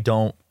show when we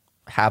don't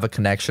have a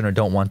connection or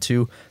don't want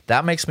to.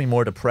 That makes me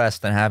more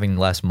depressed than having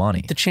less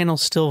money. The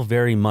channel's still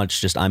very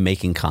much just I'm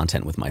making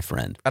content with my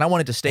friend, and I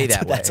want it to stay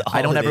that way.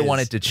 I don't ever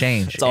want it to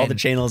change. It's all the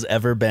channel's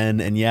ever been.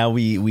 And yeah,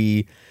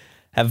 we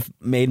have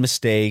made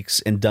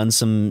mistakes and done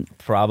some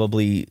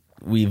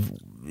we've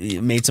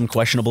made some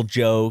questionable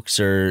jokes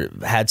or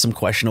had some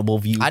questionable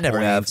viewpoints. I never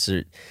have.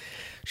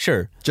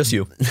 Sure, just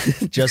you,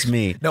 just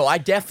me. No, I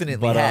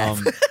definitely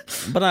have.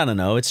 But I don't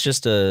know. It's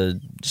just a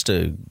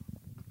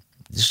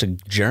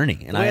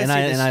journey, and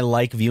I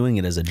like viewing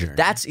it as a journey.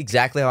 That's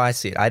exactly how I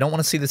see it. I don't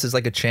want to see this as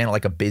like a channel,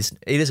 like a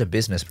business. It is a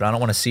business, but I don't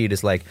want to see it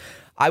as like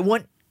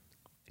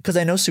because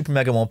I know Super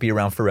Mega won't be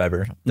around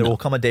forever. There will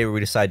come a day where we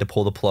decide to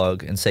pull the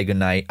plug and say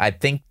goodnight. I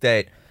think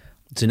that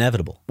it's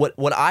inevitable.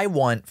 What I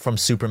want from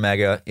Super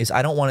Mega is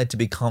I don't want it to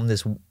become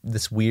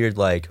this weird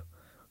like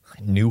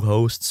new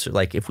hosts, or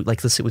like if we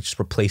let's say we just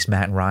replace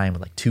Matt and Ryan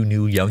with like two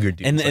new younger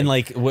dudes, and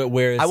like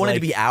where it's I want like, it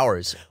to be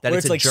ours. That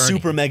it's like journey.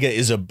 Super Mega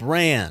is a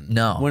brand.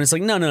 No, when it's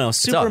like no,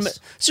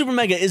 Super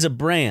Mega is a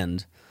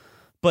brand.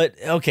 But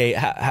okay,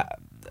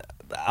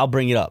 I'll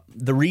bring it up.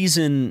 The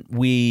reason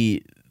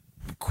we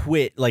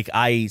quit, like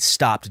I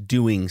stopped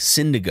doing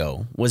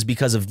Syndigo, was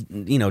because of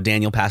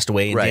Daniel passed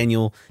away,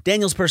 and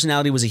Daniel's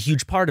personality was a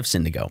huge part of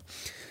Syndigo.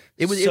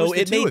 It was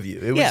the two of you.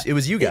 It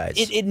was you guys.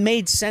 It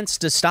made sense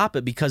to stop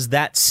it because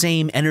that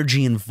same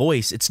energy and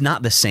voice, it's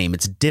not the same.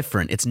 It's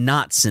different. It's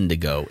not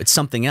Syndigo. It's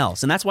something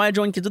else. And that's why I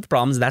joined Kids with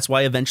Problems. That's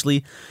why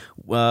eventually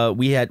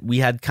we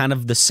had kind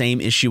of the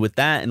same issue with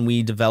that, and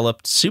we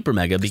developed Super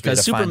Mega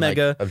because Super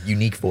Mega a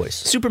unique voice.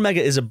 Super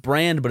Mega is a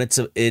brand, but it's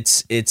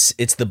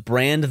the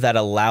brand that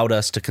allowed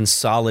us to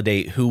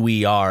consolidate who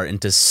we are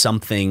into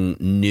something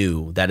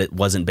new that it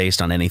wasn't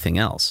based on anything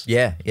else.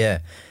 Yeah.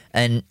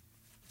 And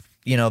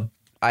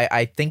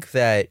I think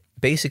that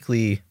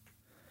basically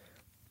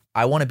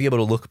I want to be able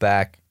to look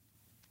back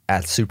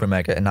at Super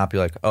Mega and not be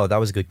like, oh, that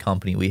was a good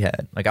company we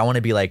had. Like I want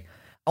to be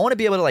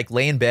able to like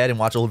lay in bed and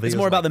watch old videos. It's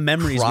more about the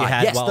memories we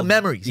had. Yes, the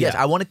memories. Yes,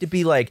 I want it to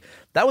be like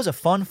that was a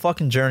fun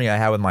fucking journey I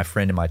had with my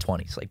friend in my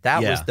 20s. Like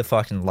that was the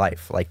fucking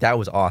life. Like that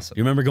was awesome.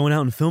 You remember going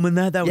out and filming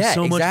that? That was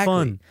so much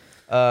fun.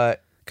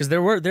 Because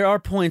there are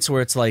points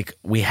where it's like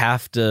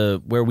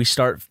where we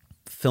start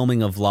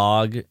filming a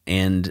vlog,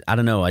 and I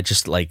don't know. I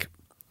just like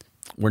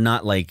we're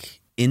not like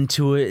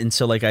into it, and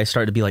so like I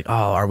started to be like, oh,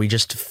 are we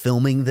just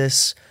filming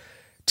this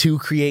to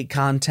create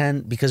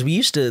content? Because we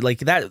used to like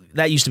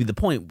that used to be the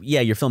point. Yeah,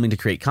 you're filming to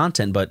create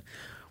content, but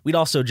we'd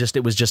also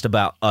it was just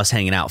about us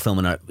hanging out,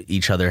 filming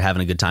each other,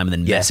 having a good time, and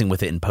then messing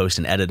with it in post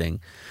and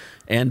editing.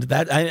 And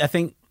that I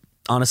think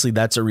honestly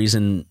that's a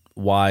reason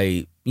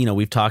why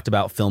we've talked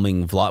about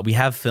filming vlog. We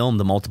have filmed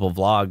the multiple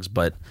vlogs,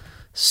 but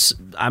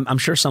I'm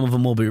sure some of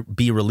them will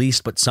be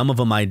released, but some of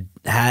them I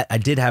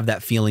did have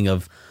that feeling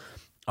of,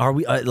 are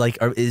we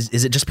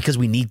is it just because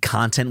we need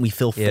content we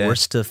feel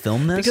forced to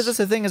film this? Because that's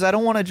the thing is I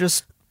don't want to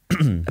just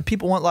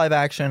people want live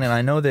action, and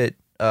I know that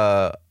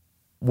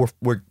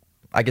we're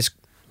I guess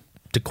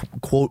to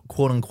quote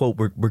unquote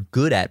we're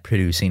good at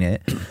producing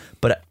it,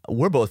 but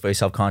we're both very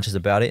self-conscious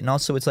about it. And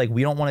also it's like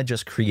we don't want to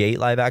just create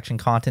live action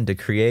content to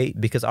create,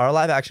 because our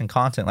live action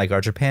content, like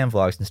our Japan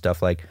vlogs and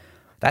stuff, like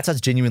that's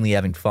us genuinely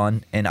having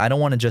fun, and I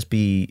don't want to just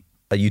be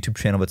a YouTube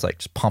channel that's like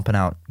just pumping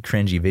out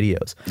cringy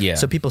videos. Yeah.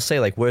 So people say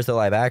like, where's the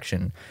live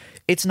action?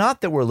 It's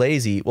not that we're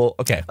lazy. Well,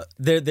 okay.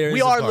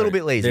 We are a little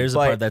bit lazy. There's a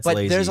part that's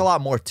lazy. But there's a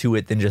lot more to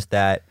it than just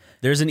that.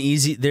 There's an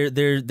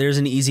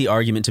easy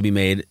argument to be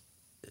made,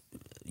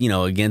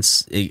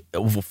 against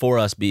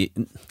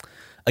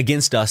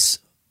us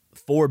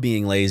for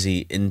being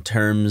lazy, in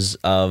terms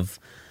of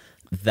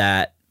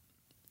that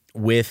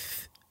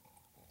with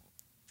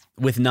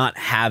not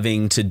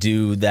having to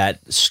do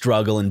that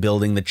struggle in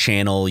building the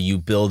channel, you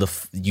build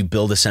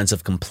a sense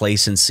of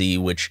complacency,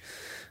 which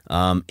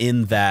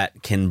in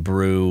that can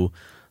brew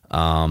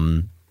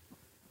a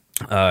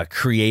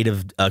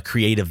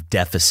creative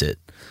deficit.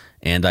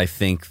 And I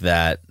think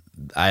that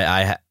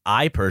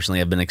I personally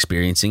have been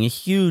experiencing a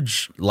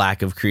huge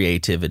lack of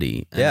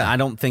creativity. And I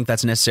don't think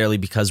that's necessarily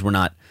because we're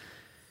not,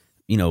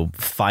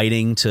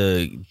 fighting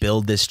to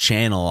build this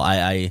channel.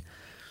 I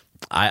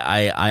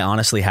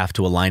honestly have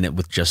to align it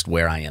with just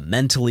where I am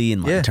mentally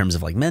in terms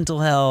of like mental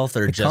health,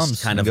 or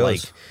just kind of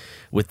like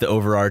with the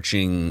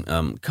overarching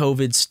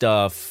COVID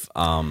stuff.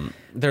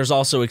 There's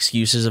also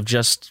excuses of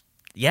just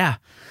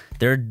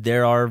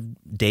there are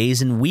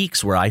days and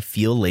weeks where I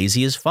feel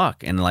lazy as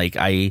fuck, and like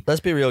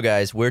let's be real,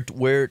 guys.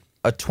 We're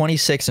a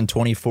 26 and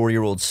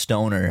 24-year-old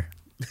stoner.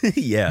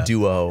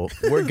 Duo.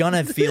 We're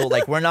gonna feel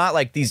like we're not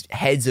like these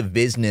heads of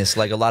business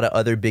like a lot of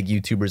other big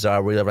YouTubers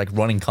are. We're like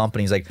running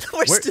companies. Like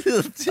we're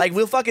still like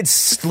we'll fucking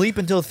sleep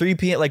until 3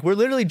 p.m. Like we're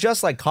literally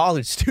just like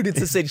college students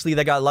essentially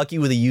that got lucky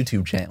with a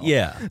YouTube channel.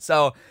 Yeah.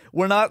 So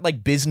we're not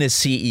like business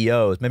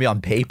CEOs, maybe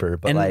on paper,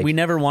 but and we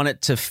never want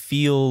it to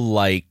feel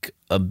like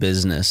a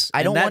business.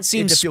 I don't want that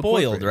seems it to feel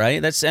spoiled,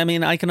 corporate.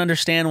 Right? I can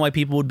understand why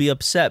people would be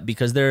upset,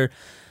 because there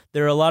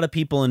are a lot of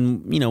people,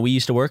 and we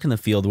used to work in the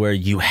field where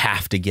you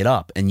have to get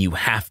up and you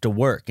have to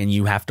work and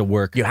you have to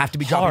work. You have to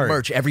be hard. dropping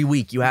merch every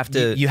week. You have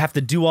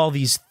to do all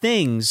these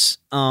things.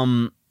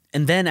 And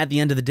then at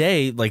the end of the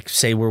day, like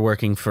say we're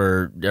working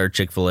for our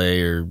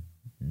Chick-fil-A or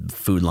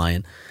Food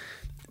Lion.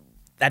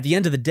 At the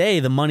end of the day,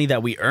 the money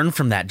that we earn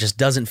from that just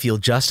doesn't feel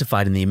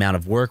justified in the amount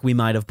of work we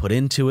might have put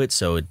into it.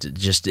 So it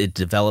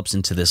develops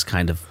into this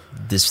kind of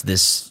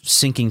this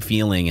sinking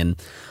feeling. And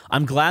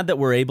I'm glad that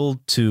we're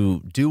able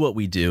to do what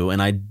we do,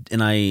 and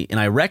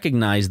I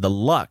recognize the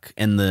luck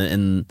and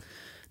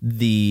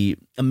the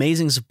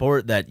amazing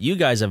support that you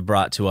guys have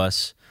brought to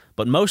us,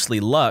 but mostly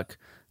luck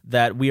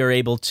that we are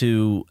able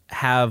to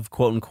have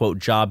quote unquote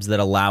jobs that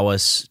allow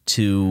us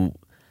to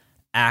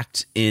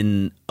act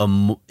in a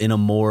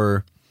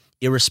more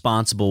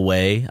irresponsible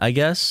way, I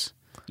guess.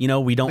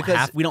 We don't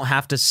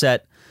have to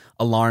set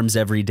alarms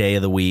every day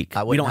of the week.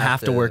 We don't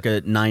have to work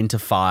at 9 to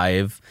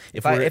 5.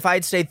 If I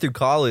had stayed through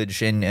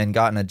college and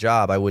gotten a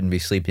job, I wouldn't be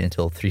sleeping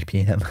until 3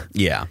 p.m.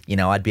 Yeah.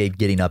 I'd be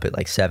getting up at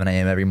like 7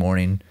 a.m. every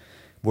morning,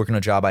 working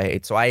a job I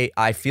hate. So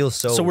I feel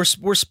so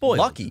we're spoiled.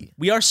 Lucky.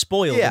 We are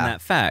spoiled in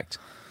that fact.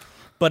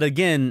 But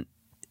again,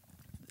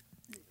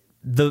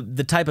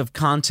 the type of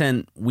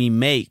content we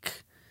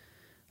make,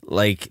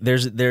 like there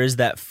is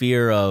that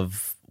fear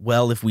of,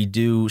 well, if we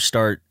do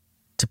start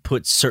to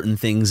put certain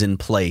things in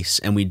place,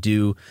 and we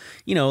do,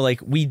 like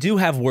we do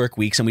have work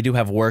weeks and we do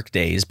have work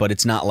days, but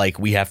it's not like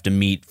we have to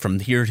meet from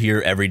here to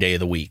here every day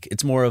of the week.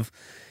 It's more of,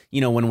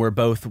 when we're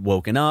both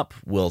woken up,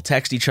 we'll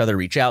text each other,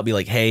 reach out, be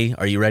like, hey,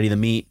 are you ready to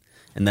meet?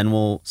 And then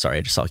sorry,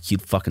 I just saw a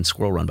cute fucking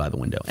squirrel run by the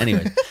window.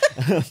 Anyway.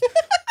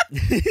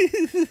 Did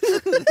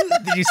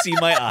you see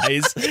my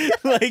eyes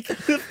like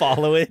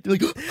follow it?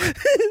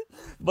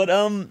 But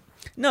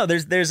no,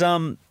 there's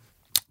oh,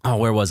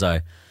 where was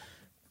I?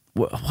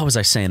 What was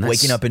I saying?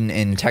 Waking up and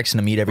texting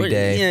to meet every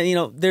day. Yeah, you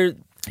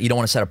don't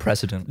want to set a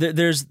precedent.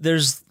 There's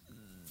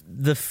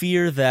the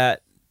fear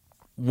that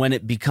when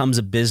it becomes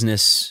a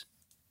business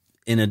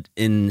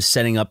in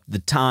setting up the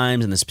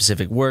times and the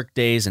specific work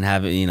days and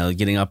having,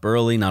 getting up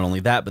early, not only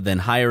that, but then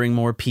hiring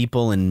more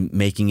people and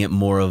making it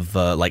more of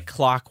like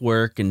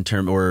clockwork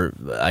or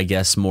I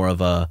guess more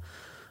of an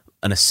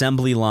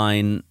assembly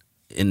line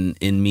in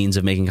means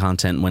of making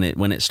content.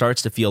 When it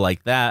starts to feel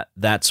like that,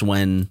 that's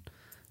when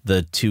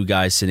the two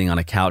guys sitting on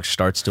a couch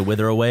starts to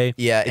wither away.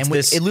 Yeah, and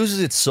it loses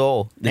its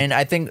soul. And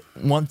I think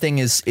one thing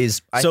is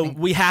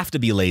we have to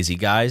be lazy,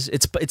 guys.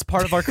 It's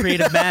part of our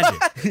creative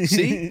magic.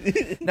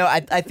 See? No,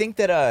 I think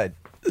that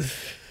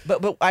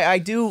but I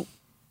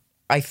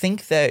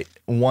think that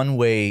one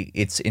way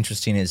it's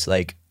interesting is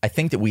like I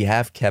think that we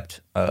have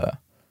kept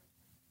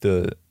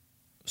the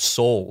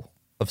soul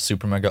of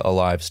Super Mega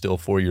alive still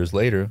 4 years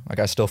later. Like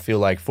I still feel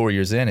like 4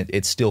 years in,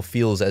 it still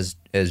feels as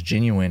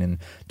genuine, and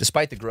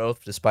despite the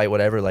growth, despite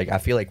whatever, like I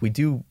feel like we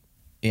do,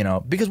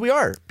 because we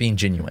are being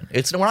genuine.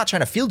 We're not trying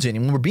to feel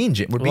genuine. We're being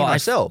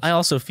ourselves. I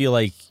also feel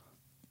like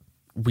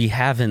we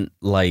haven't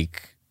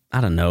like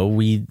I don't know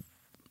we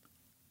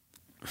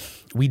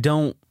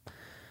don't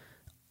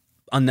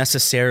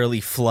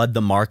unnecessarily flood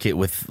the market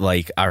with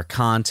like our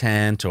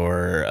content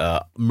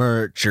or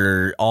merch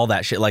or all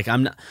that shit. Like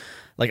I'm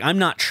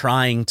not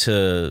trying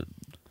to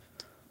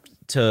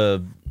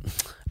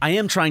I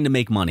am trying to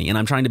make money and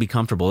I'm trying to be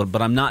comfortable,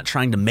 but I'm not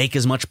trying to make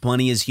as much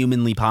money as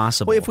humanly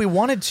possible. Well, if we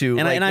wanted to,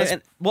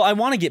 I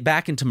want to get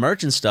back into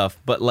merch and stuff,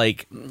 but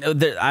like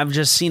I've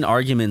just seen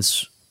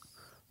arguments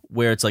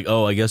where it's like,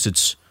 oh, I guess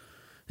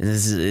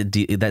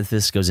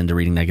this goes into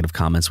reading negative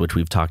comments, which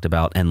we've talked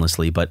about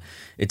endlessly, but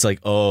it's like,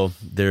 oh,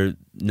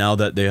 now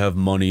that they have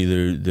money,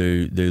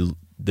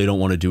 they don't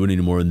want to do it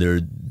anymore, and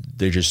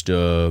they just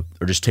are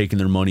just taking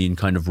their money and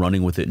kind of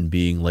running with it and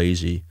being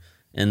lazy.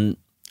 And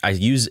I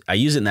use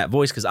it in that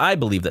voice because I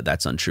believe that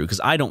that's untrue,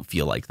 because I don't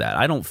feel like that.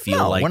 I don't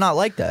feel like we're not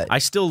like that. I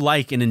still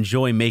like and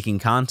enjoy making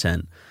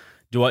content.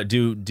 Do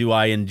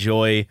I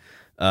enjoy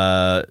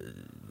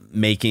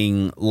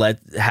making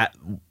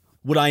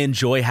would I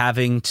enjoy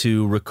having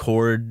to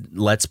record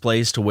Let's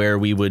Plays to where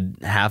we would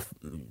have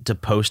to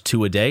post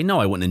 2 a day? No,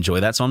 I wouldn't enjoy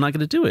that, so I'm not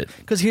going to do it.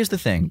 Because here's the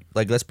thing,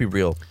 like, let's be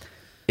real.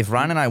 If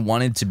Ryan and I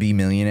wanted to be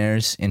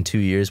millionaires in 2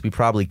 years, we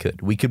probably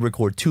could. We could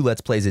record 2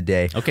 Let's Plays a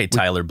day. Okay,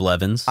 Tyler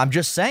Blevins. I'm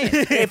just saying.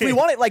 If we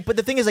wanted, like, but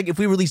the thing is, like, if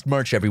we released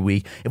merch every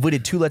week, if we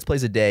did 2 Let's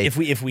Plays a day, if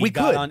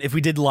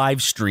we did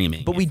live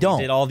streaming, but we don't.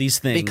 We did all these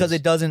things because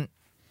it doesn't.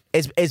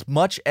 As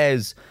much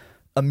as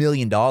 $1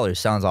 million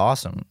sounds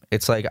awesome,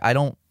 it's like I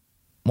don't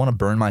want to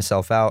burn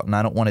myself out, and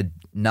I don't want to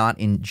not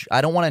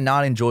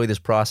enjoy this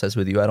process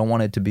with you. I don't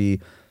want it to be,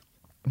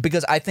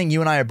 because I think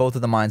you and I are both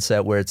of the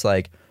mindset where it's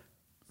like,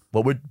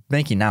 what we're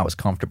making now is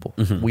comfortable.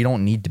 Mm-hmm. We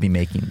don't need to be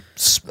making.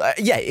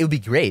 It would be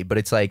great, but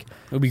it's like,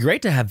 it would be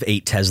great to have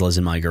 8 Teslas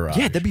in my garage.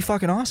 Yeah, that'd be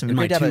fucking awesome. In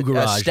my 2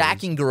 garages. A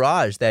stacking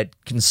garage that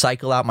can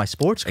cycle out my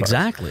sports cars.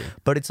 Exactly.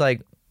 But it's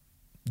like,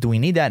 do we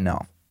need that? No.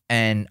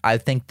 And I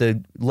think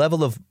the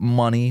level of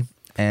money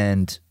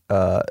and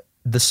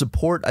the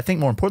support, I think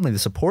more importantly, the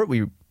support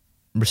we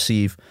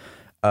receive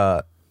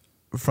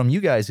from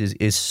you guys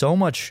is so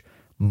much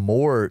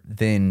more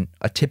than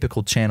a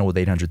typical channel with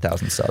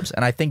 800,000 subs.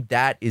 And I think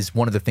that is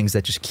one of the things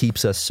that just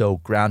keeps us so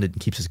grounded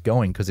and keeps us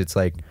going, because it's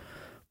like,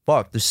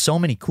 fuck, there's so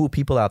many cool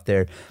people out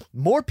there.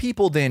 More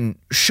people than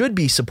should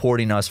be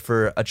supporting us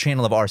for a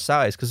channel of our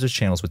size, because there's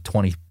channels with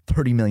 20,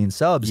 30 million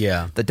subs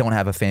that don't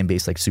have a fan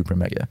base like Super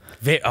Mega.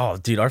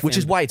 Which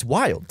is why it's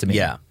wild to me.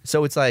 Yeah.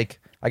 So it's like,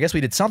 I guess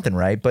we did something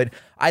right, but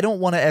I don't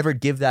want to ever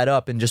give that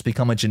up and just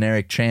become a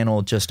generic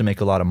channel just to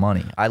make a lot of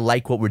money. I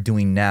like what we're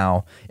doing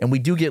now, and we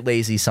do get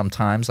lazy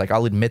sometimes, like,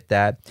 I'll admit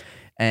that,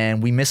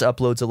 and we miss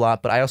uploads a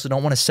lot, but I also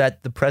don't want to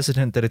set the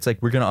precedent that it's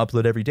like we're going to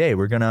upload every day.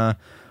 We're going to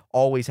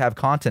always have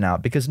content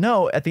out, because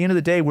no, at the end of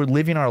the day, we're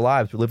living our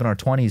lives, we're living our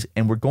 20s,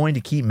 and we're going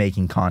to keep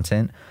making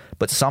content,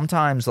 but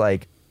sometimes,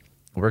 like,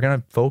 we're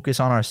going to focus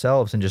on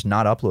ourselves and just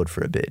not upload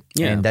for a bit.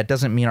 Yeah. And that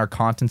doesn't mean our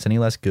content's any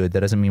less good. That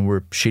doesn't mean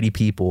we're shitty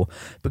people,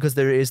 because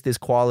there is this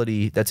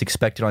quality that's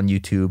expected on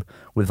YouTube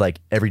with,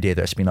 like, every day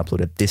that's being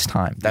uploaded at this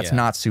time. That's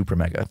not Super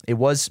Mega. It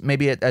was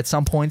maybe at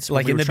some points,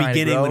 like in the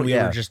beginning when we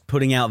were just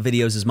putting out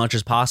videos as much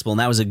as possible, and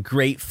that was a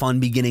great, fun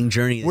beginning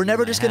journey. We're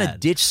never just going to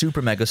ditch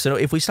Super Mega. So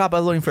if we stop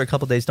uploading for a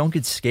couple days, don't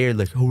get scared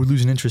like, oh, we're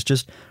losing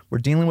interest. We're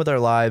dealing with our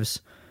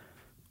lives.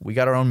 We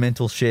got our own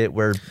mental shit.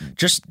 We're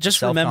just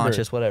remember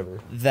whatever.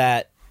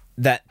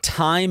 that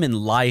time in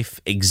life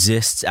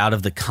exists out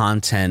of the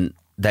content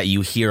that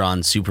you hear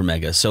on Super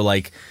Mega. So,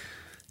 like,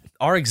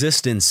 our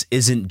existence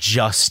isn't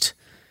just,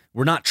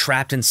 we're not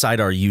trapped inside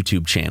our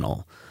YouTube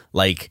channel.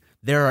 Like,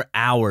 there are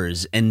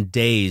hours and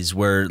days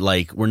where,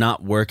 like, we're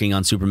not working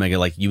on Super Mega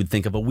like you would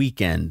think of a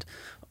weekend.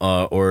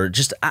 Or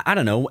just, I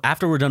don't know,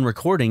 after we're done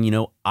recording, you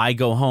know, I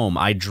go home,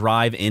 I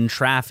drive in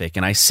traffic,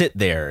 and I sit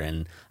there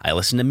and I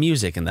listen to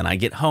music, and then I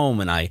get home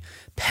and I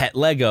pet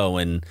Lego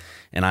and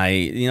I,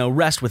 you know,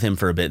 rest with him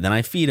for a bit. Then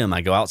I feed him.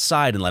 I go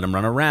outside and let him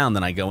run around.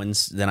 Then I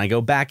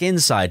go back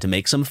inside to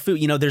make some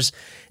food. You know,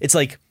 it's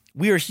like,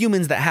 we are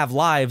humans that have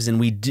lives, and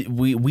we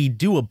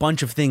do a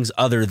bunch of things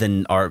other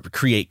than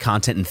create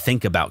content and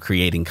think about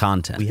creating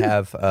content. We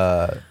have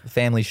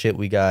family shit.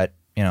 We got,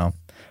 you know,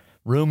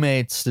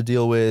 roommates to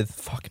deal with,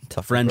 fucking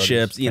tough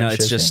friendships. You know,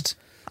 it's just.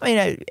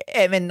 I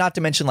mean, not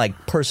to mention,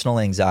 like, personal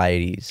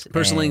anxiety,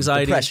 depression,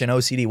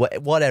 OCD,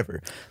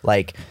 whatever.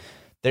 Like,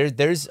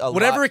 there's a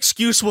whatever lot.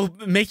 Excuse will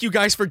make you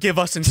guys forgive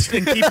us and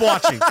keep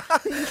watching.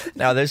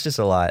 No, there's just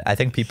a lot. I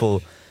think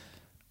people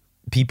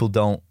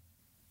don't.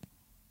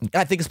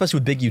 I think especially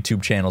with big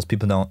YouTube channels,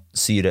 people don't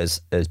see it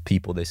as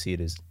people. They see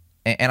it as,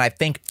 and I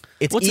think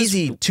it's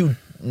easy to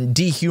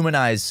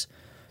dehumanize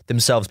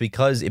themselves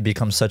because it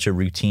becomes such a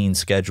routine,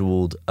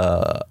 scheduled.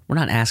 We're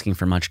not asking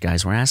for much,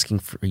 guys. We're asking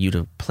for you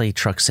to play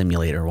Truck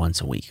Simulator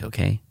once a week.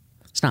 Okay,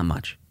 it's not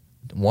much.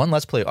 One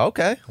Let's Play.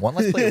 Okay, one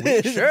Let's Play a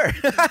week. Sure.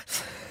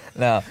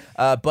 No,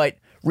 but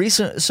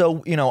recent.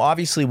 So, you know,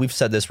 obviously we've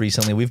said this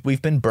recently.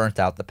 We've been burnt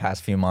out the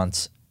past few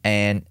months,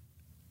 and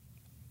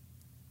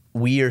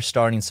we are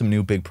starting some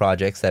new big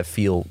projects that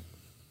feel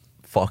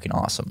fucking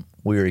awesome.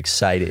 We're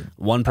excited.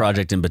 One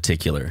project in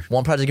particular.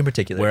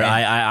 Where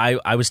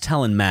I was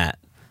telling Matt.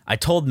 I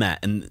told Matt,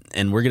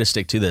 and we're going to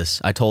stick to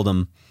this. I told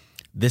him,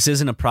 this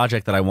isn't a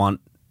project that I want,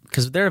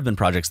 because there have been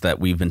projects that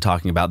we've been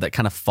talking about that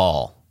kind of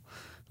fall,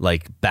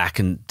 like, back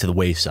into the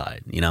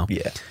wayside, you know?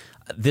 Yeah.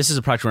 This is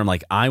a project where I'm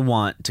like, I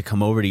want to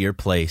come over to your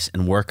place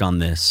and work on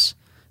this.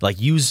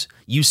 Like, use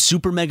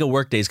Super Mega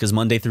work days, because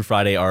Monday through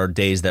Friday are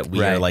days that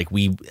we are like,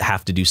 we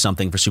have to do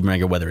something for Super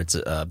Mega, whether it's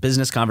a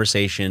business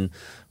conversation,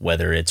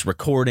 whether it's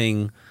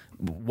recording,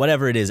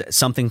 whatever it is,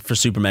 something for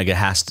Super Mega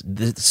has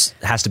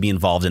to be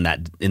involved in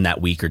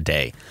that week or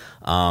day.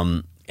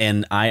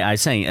 And I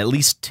saying at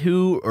least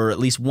 2 or at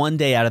least 1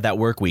 day out of that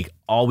work week,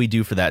 all we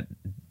do for that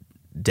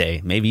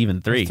day, maybe even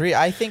 3.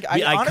 I think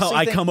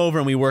I come over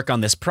and we work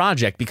on this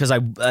project, because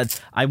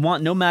I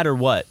want, no matter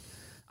what,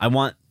 I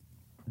want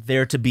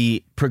there to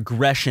be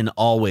progression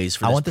always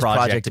for this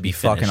project to be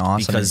fucking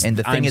awesome. Because and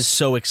the thing is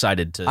so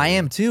excited to. I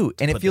am too,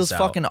 and it feels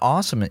fucking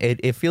awesome.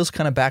 It feels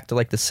kind of back to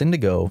like the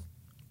Syndigo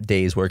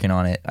days working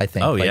on it. I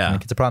think. Oh like, yeah,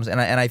 it's a problem.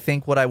 And I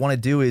think what I want to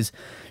do is,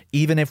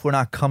 even if we're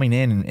not coming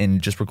in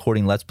and just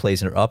recording Let's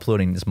Plays or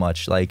uploading as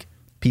much, like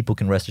people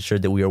can rest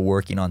assured that we are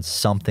working on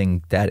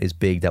something that is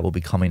big that will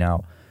be coming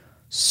out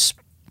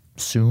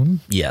soon.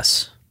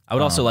 Yes, I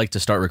would also like to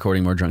start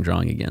recording more Drunk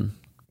Drawing again.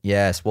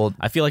 Yes, well,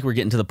 I feel like we're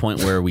getting to the point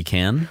where we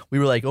can. We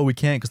were like, oh, we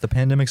can't because the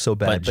pandemic's so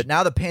bad. But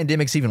now the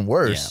pandemic's even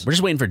worse. Yeah, we're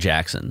just waiting for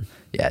Jackson.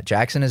 Yeah,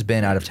 Jackson has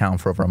been out of town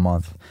for over a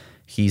month.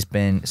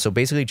 So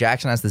basically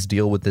Jackson has this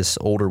deal with this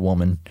older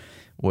woman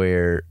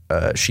where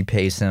she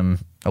pays him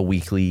a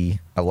weekly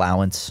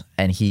allowance,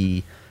 and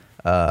he,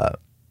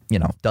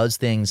 does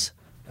things.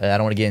 I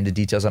don't want to get into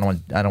details. I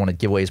don't want to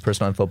give away his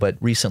personal info. But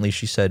recently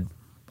she said,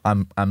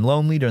 I'm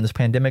lonely during this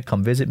pandemic.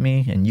 Come visit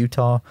me in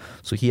Utah.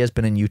 So he has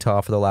been in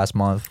Utah for the last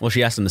month. Well,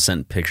 she asked him to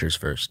send pictures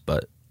first,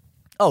 but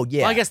oh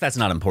yeah, well, I guess that's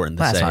not important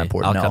to say. That's not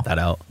important. I'll cut that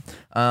out.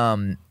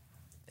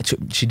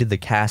 She did the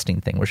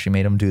casting thing where she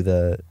made him do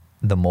the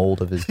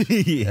mold of his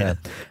yeah.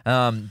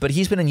 But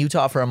he's been in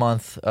Utah for a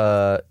month,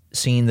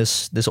 seeing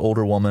this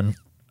older woman.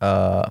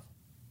 So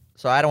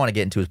I don't want to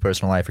get into his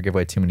personal life or give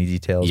away too many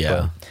details.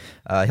 Yeah.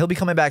 But he'll be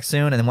coming back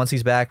soon, and then once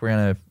he's back, we're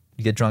gonna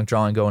get Drunk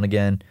Drawing going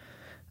again.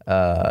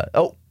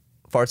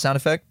 Fart sound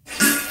effect.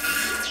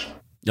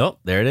 Oh,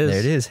 there it is. There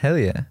it is. Hell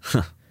yeah.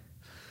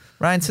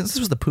 Ryan, since this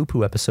was the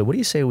poo-poo episode, what do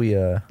you say we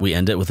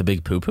end it with a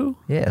big poo-poo?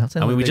 Yeah.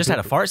 We just had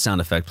a fart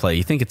sound effect play.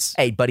 You think it's...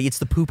 Hey, buddy, it's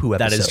the poo-poo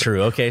episode. That is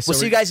true. Okay, so we'll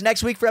see you guys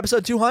next week for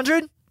episode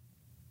 200.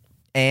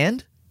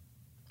 And...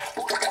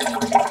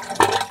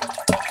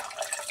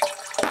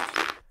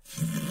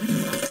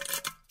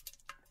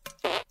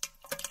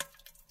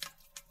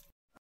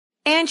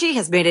 Angie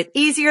has made it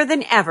easier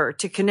than ever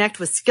to connect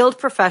with skilled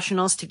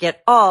professionals to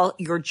get all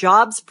your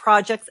jobs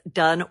projects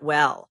done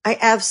well. I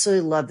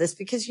absolutely love this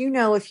because,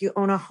 if you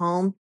own a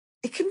home,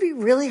 it can be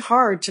really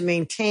hard to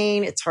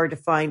maintain. It's hard to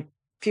find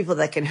people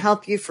that can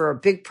help you for a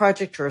big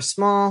project or a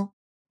small.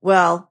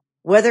 Well,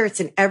 whether it's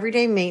in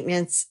everyday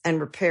maintenance and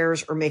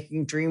repairs or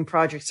making dream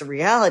projects a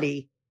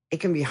reality, it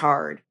can be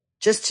hard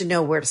just to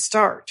know where to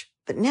start.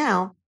 But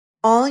now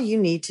all you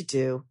need to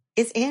do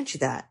is Angie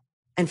that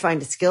and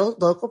find a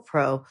skilled local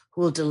pro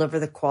who will deliver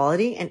the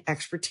quality and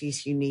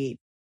expertise you need.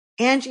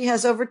 Angie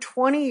has over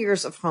 20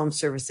 years of home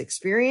service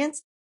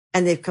experience,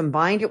 and they've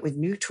combined it with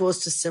new tools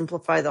to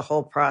simplify the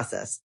whole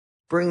process.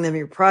 Bring them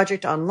your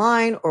project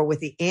online or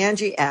with the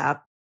Angie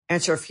app,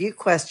 answer a few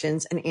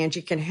questions, and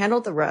Angie can handle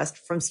the rest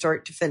from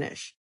start to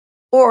finish.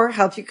 Or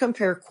help you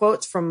compare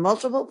quotes from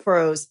multiple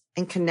pros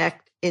and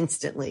connect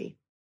instantly,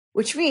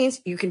 which means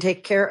you can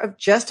take care of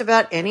just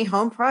about any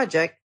home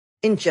project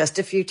in just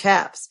a few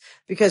taps.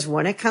 Because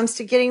when it comes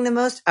to getting the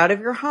most out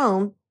of your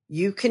home,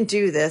 you can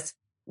do this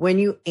when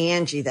you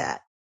Angie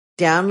that.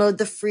 Download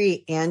the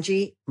free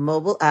Angie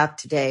mobile app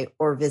today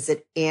or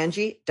visit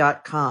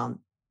Angie.com.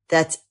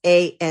 That's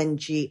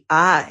ANGI.com.